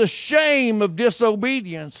realize the shame of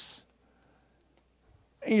disobedience.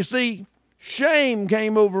 And you see, shame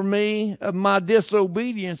came over me of my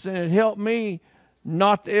disobedience, and it helped me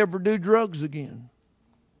not to ever do drugs again.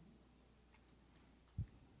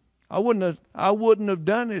 I wouldn't have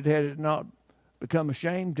done it had it not become a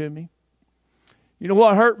shame to me. You know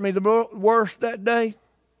what hurt me the worst that day?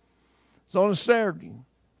 It's on a Saturday.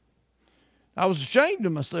 I was ashamed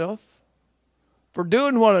of myself for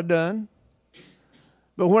doing what I'd done.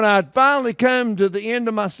 But when I'd finally come to the end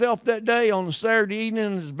of myself that day on a Saturday evening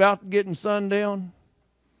and it was about getting sundown,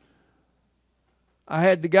 I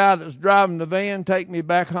had the guy that was driving the van take me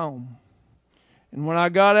back home. And when I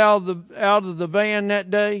got out of the van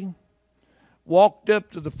that day, walked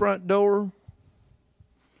up to the front door,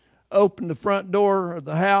 opened the front door of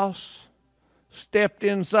the house, stepped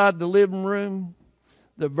inside the living room.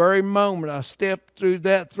 The very moment I stepped through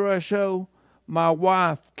that threshold, my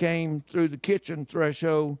wife came through the kitchen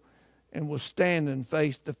threshold and was standing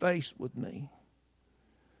face to face with me.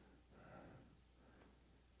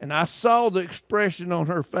 And I saw the expression on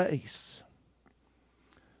her face.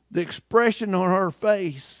 The expression on her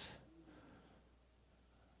face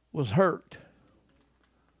was hurt.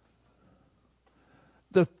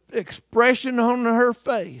 The expression on her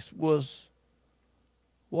face was,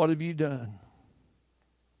 "What have you done?"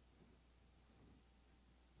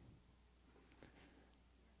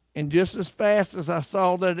 And just as fast as I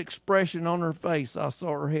saw that expression on her face, I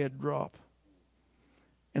saw her head drop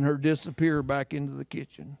and her disappear back into the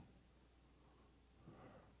kitchen.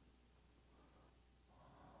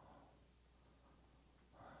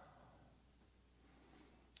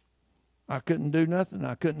 I couldn't do nothing.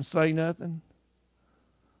 I couldn't say nothing.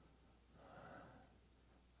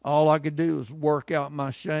 All I could do was work out my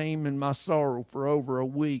shame and my sorrow for over a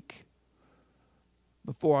week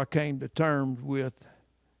before I came to terms with,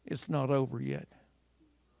 it's not over yet.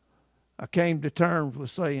 I came to terms with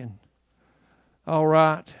saying, all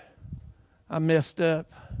right, I messed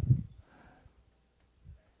up.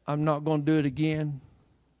 I'm not going to do it again.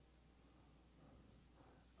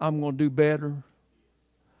 I'm going to do better.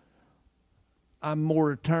 I'm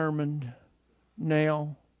more determined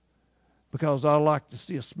now because I like to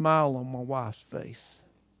see a smile on my wife's face.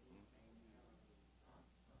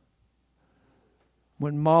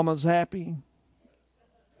 When mama's happy,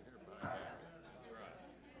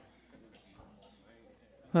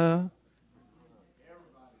 huh?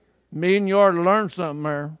 Me and you ought to learn something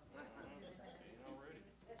there.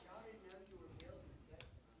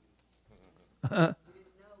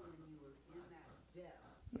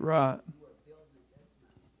 Right.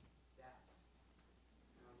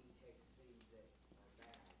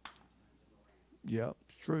 Yep,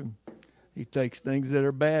 it's true. He takes things that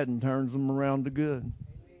are bad and turns them around to good.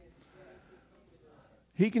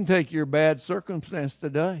 He can take your bad circumstance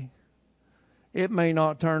today. It may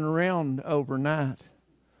not turn around overnight.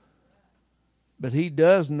 But he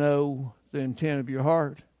does know the intent of your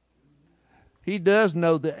heart. He does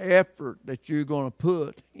know the effort that you're going to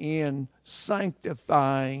put in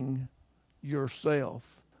sanctifying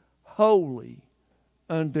yourself wholly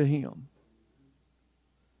unto him.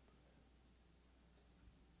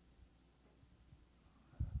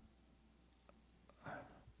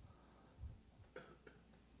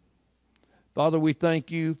 Father, we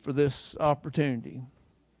thank you for this opportunity.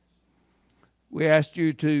 We ask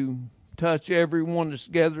you to touch everyone that's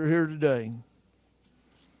gathered here today.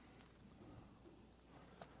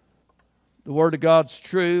 The Word of God's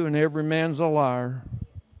true and every man's a liar.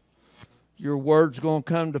 Your word's going to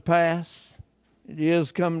come to pass. It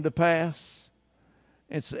is coming to pass.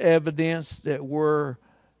 It's evidence that we're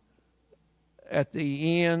at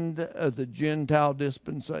the end of the Gentile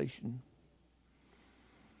dispensation.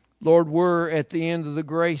 Lord, we're at the end of the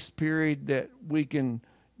grace period that we can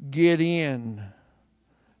get in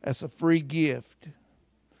as a free gift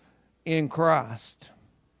in Christ.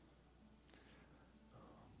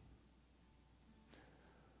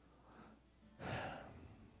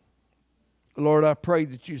 Lord, I pray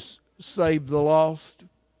that you save the lost.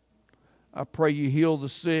 I pray you heal the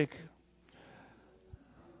sick.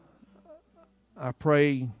 I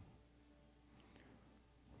pray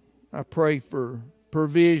for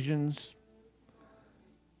provisions.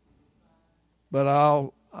 But I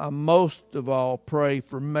most of all pray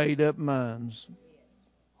for made-up minds.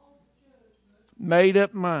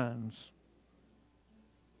 Made-up minds.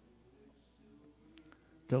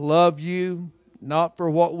 To love you, not for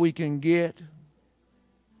what we can get,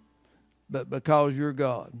 but because you're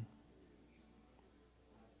God.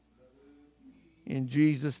 In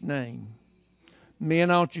Jesus' name. Men,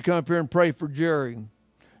 I want you to come up here and pray for Jerry.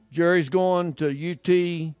 Jerry's going to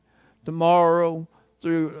UT tomorrow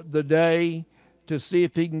through the day to see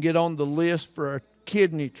if he can get on the list for a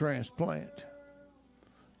kidney transplant.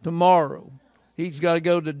 Tomorrow. He's got to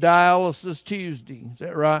go to dialysis Tuesday. Is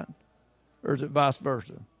that right? Or is it vice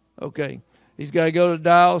versa? Okay. He's got to go to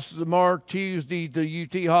dialysis tomorrow, Tuesday, to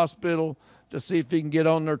UT Hospital to see if he can get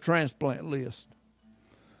on their transplant list.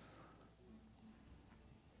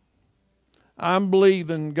 I'm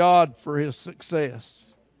believing God for his success.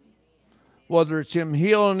 Whether it's him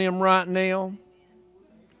healing him right now,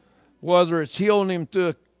 whether it's healing him through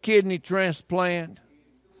a kidney transplant,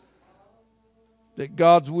 that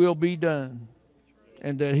God's will be done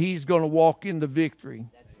and that he's going to walk into victory.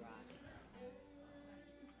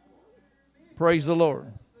 Praise the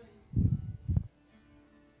Lord. I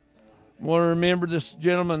want to remember this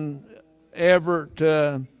gentleman, Everett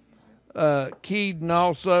Keaton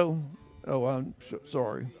also. Oh, I'm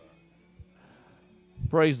sorry.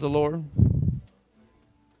 Praise the Lord.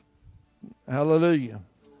 Hallelujah.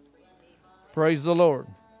 Praise the Lord.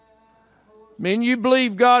 Men, you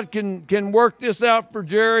believe God can work this out for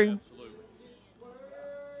Jerry?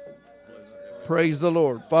 Praise the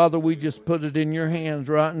Lord. Father, we just put it in your hands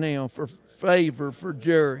right now for favor for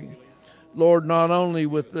Jerry. Lord, not only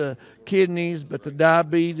with the kidneys, but the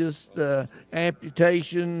diabetes, the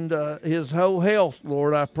amputation, his whole health,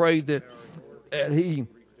 Lord, I pray that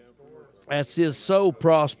as his soul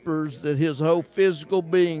prospers, that his whole physical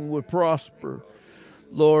being would prosper.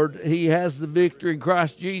 Lord, he has the victory in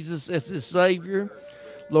Christ Jesus as his Savior.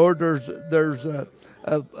 Lord, there's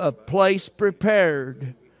a place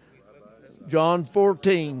prepared. John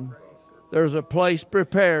 14, there's a place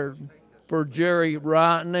prepared for Jerry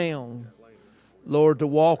right now, Lord, to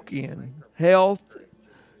walk in. Health,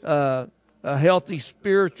 a healthy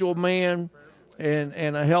spiritual man,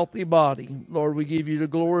 and a healthy body. Lord, we give you the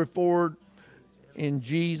glory for it. In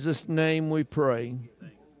Jesus' name we pray.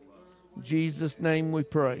 In Jesus' name we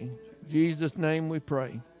pray. In Jesus' name we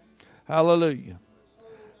pray. Hallelujah.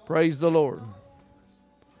 Praise the Lord.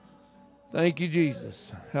 Thank you,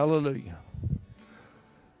 Jesus. Hallelujah.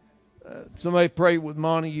 Somebody pray with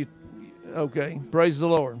Monty. Okay. Praise the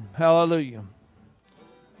Lord. Hallelujah.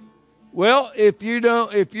 Well, if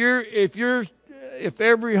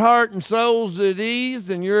every heart and soul's at ease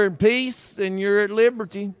and you're in peace, then you're at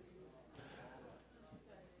liberty.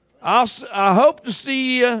 I hope to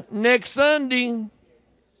see you next Sunday.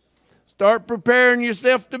 Start preparing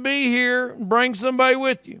yourself to be here and bring somebody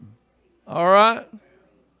with you. All right?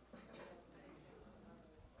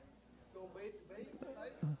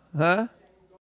 Huh?